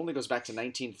calculator only goes back to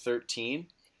 1913,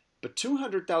 but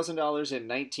 $200,000 in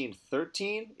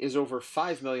 1913 is over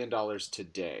 $5 million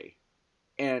today.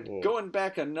 And going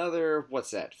back another,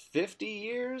 50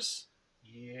 years?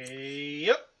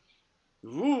 Yep.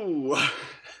 Ooh,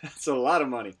 that's a lot of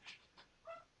money.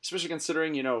 Especially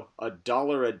considering,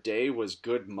 $1 a day was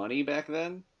good money back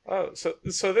then. Oh, so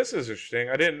this is interesting.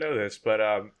 I didn't know this, but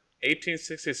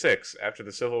 1866, after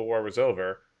the Civil War was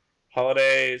over,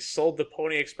 Holiday sold the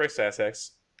Pony Express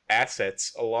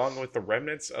assets along with the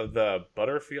remnants of the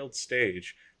Butterfield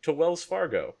stage to Wells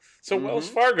Fargo. So Wells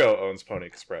Fargo owns Pony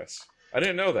Express. I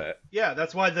didn't know that. Yeah,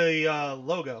 that's why the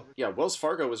logo. Yeah, Wells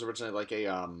Fargo was originally like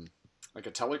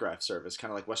a telegraph service,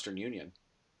 kind of like Western Union.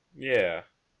 Yeah.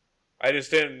 I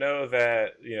just didn't know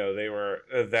that, they were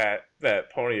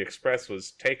that Pony Express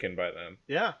was taken by them.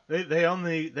 Yeah, they own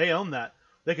that.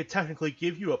 They could technically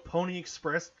give you a Pony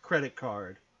Express credit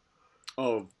card.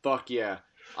 Oh, fuck yeah.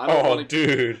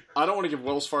 Dude. I don't want to give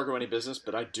Wells Fargo any business,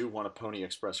 but I do want a Pony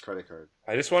Express credit card.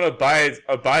 I just want to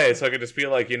buy it so I can just be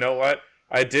like, you know what?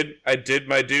 I did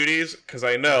my duties because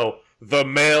I know the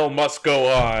mail must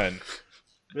go on.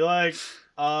 Be like,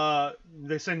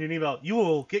 they send you an email. You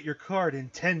will get your card in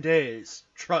 10 days.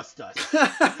 Trust us.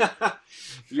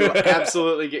 You will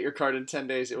absolutely get your card in 10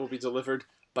 days. It will be delivered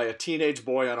by a teenage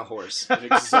boy on a horse. An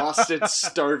exhausted,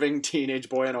 starving teenage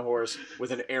boy on a horse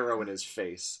with an arrow in his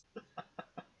face.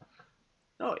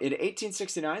 No, in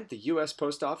 1869, the U.S.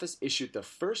 Post Office issued the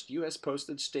first U.S.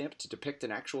 postage stamp to depict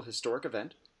an actual historic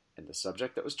event, and the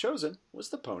subject that was chosen was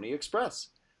the Pony Express.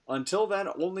 Until then,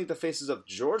 only the faces of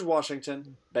George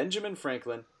Washington, Benjamin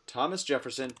Franklin, Thomas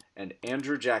Jefferson, and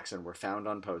Andrew Jackson were found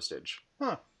on postage.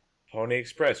 Huh. Pony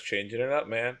Express, changing it up,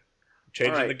 man.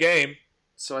 Changing the game.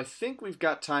 So I think we've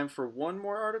got time for one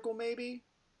more article, maybe?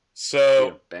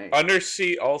 So,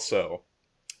 undersea also,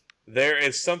 there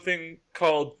is something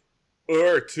called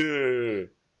Urtu.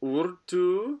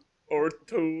 Urtu? Or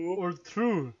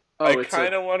true. Oh, I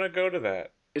kind of want to go to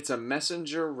that. it's a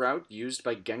messenger route used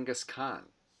by Genghis Khan.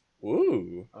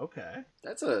 Ooh. Okay.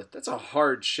 That's a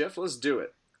hard shift. Let's do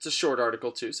it. It's a short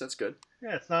article too, so that's good.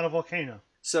 Yeah, it's not a volcano.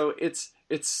 So it's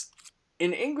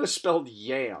in English spelled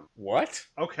yam, What?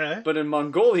 Okay. but in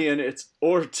Mongolian it's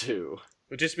ortu.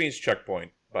 It just means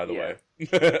checkpoint, by the Yeah.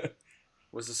 way.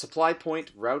 Was a supply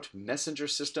point route messenger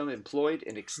system employed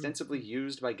and extensively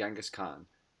used by Genghis Khan.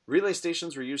 Relay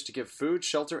stations were used to give food,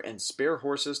 shelter, and spare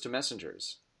horses to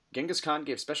messengers. Genghis Khan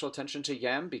gave special attention to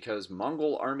yam because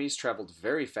Mongol armies traveled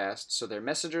very fast, so their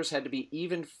messengers had to be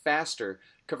even faster,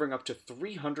 covering up to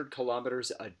 300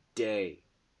 kilometers a day.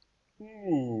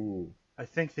 Ooh. I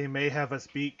think they may have us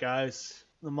beat, guys.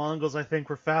 The Mongols, I think,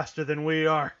 were faster than we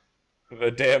are.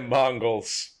 The damn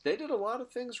Mongols. They did a lot of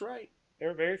things right.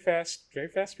 They're very fast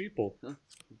people.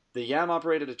 The Yam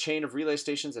operated a chain of relay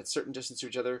stations at certain distance to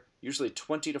each other, usually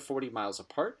 20 to 40 miles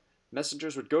apart.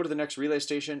 Messengers would go to the next relay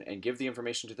station and give the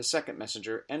information to the second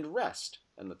messenger and rest,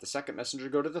 and let the second messenger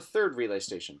go to the third relay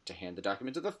station to hand the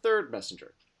document to the third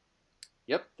messenger.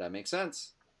 Yep, that makes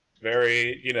sense.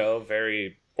 Very,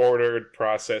 very ordered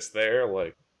process there.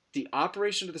 Like, The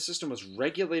operation of the system was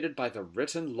regulated by the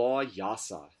written law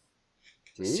Yasa,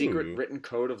 the secret ooh, written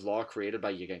code of law created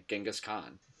by Genghis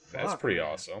Khan. that's Fuck, pretty man.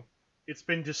 awesome. It's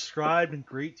been described in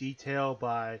great detail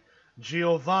by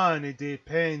Giovanni de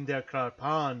Pen de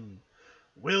Carpan,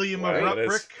 William of Wow,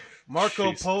 Rupbrick,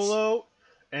 Marco Jesus. Polo,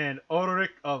 and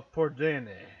Ulrich of Pordene.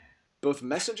 Both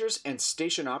messengers and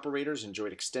station operators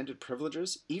enjoyed extended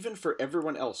privileges. Even for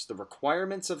everyone else, the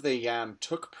requirements of the Yam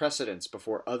took precedence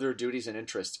before other duties and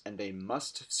interests, and they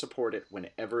must support it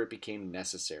whenever it became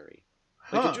necessary.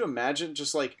 Like, could you imagine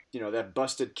just like, that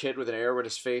busted kid with an arrow in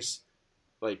his face,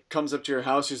 like, comes up to your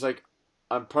house, he's like,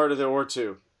 I'm part of the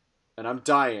Ortu, and I'm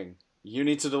dying. You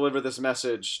need to deliver this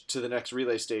message to the next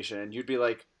relay station. And you'd be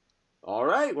like, all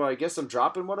right, well, I guess I'm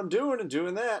dropping what I'm doing and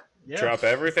doing that. Yes. Drop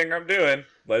everything I'm doing.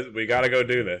 We gotta go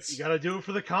do You this. gotta do it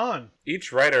for the Khan.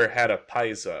 Each rider had a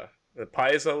paisa. The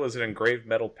paisa was an engraved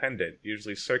metal pendant,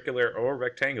 usually circular or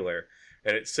rectangular,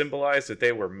 and it symbolized that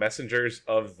they were messengers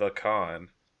of the Khan.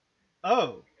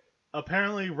 Oh,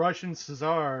 apparently Russian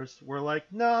Caesars were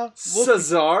like, nah. Caesars?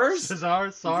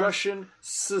 Caesars, Tsars. Russian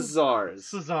Caesars.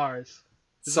 Caesars.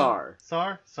 Tsar.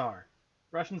 Tsar.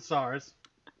 Russian Tsars.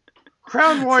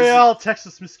 Crown Royale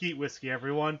Texas Mesquite Whiskey,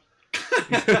 everyone.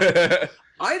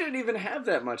 I didn't even have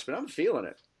that much, but I'm feeling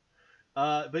it.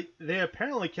 But they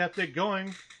apparently kept it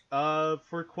going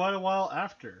for quite a while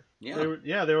after.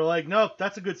 Yeah. They were like, nope,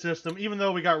 that's a good system. Even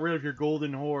though we got rid of your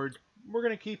golden horde, we're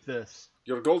going to keep this.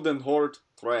 Your golden horde,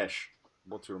 trash.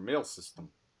 But your mail system,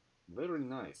 very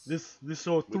nice. This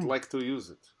so We'd true. like to use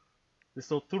it. This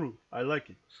so true. I like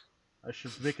it. I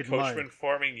should make it Coachman mine.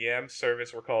 forming Yam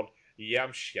service were called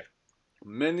Yamshya.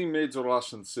 Many major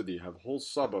Russian cities have whole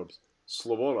suburbs,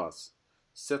 Slobodas,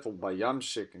 settled by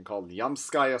Yamshik and called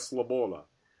Yamskaya Sloboda.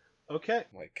 Okay.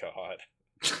 Oh my god.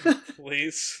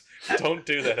 Please, don't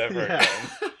do that ever Yeah.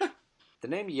 again. The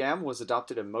name Yam was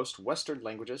adopted in most Western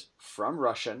languages from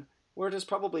Russian, where it is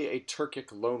probably a Turkic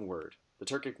loanword. The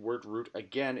Turkic word root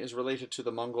again is related to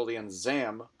the Mongolian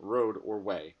zam, road or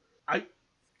way. I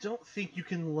don't think you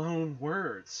can loan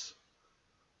words.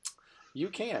 You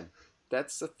can.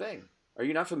 That's the thing. Are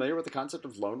you not familiar with the concept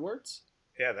of loanwords?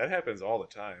 Yeah, that happens all the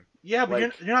time. Yeah, but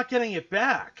Like- you're not getting it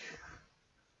back.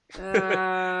 Okay,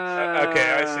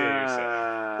 I see what you're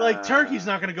saying. Like, Turkey's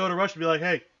not going to go to Russia and be like,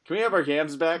 hey, Can we have our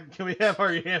yams back? can we have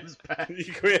our yams back?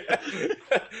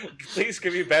 Please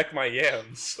give me back my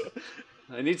yams.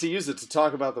 I need to use it to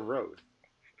talk about the road.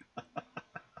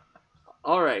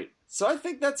 All right. So I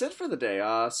think that's it for the day.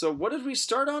 So what did we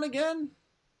start on again?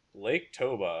 Lake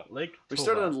Toba. Lake We Toba.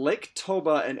 started on Lake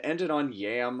Toba and ended on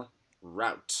yam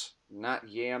route, not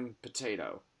yam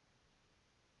potato.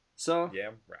 So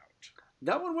Yam route.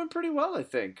 that one went pretty well, I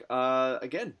think.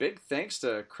 Again, big thanks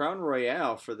to Crown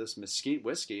Royale for this mesquite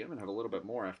whiskey. I'm going to have a little bit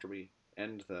more after we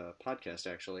end the podcast,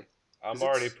 actually. I'm Is it-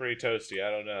 already pretty toasty. I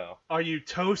don't know. Are you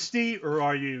toasty or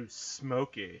are you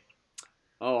smoky?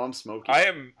 Oh, I'm smoky.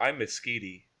 I'm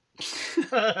mesquite.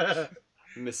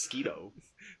 Mosquito.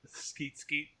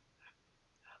 Skeet.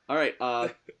 All right.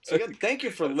 So again, thank you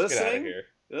for Let's get outta listening. here.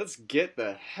 Let's get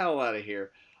the hell out of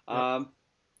here.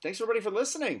 Thanks everybody for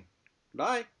listening.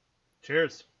 Bye.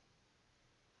 Cheers.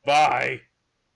 Bye.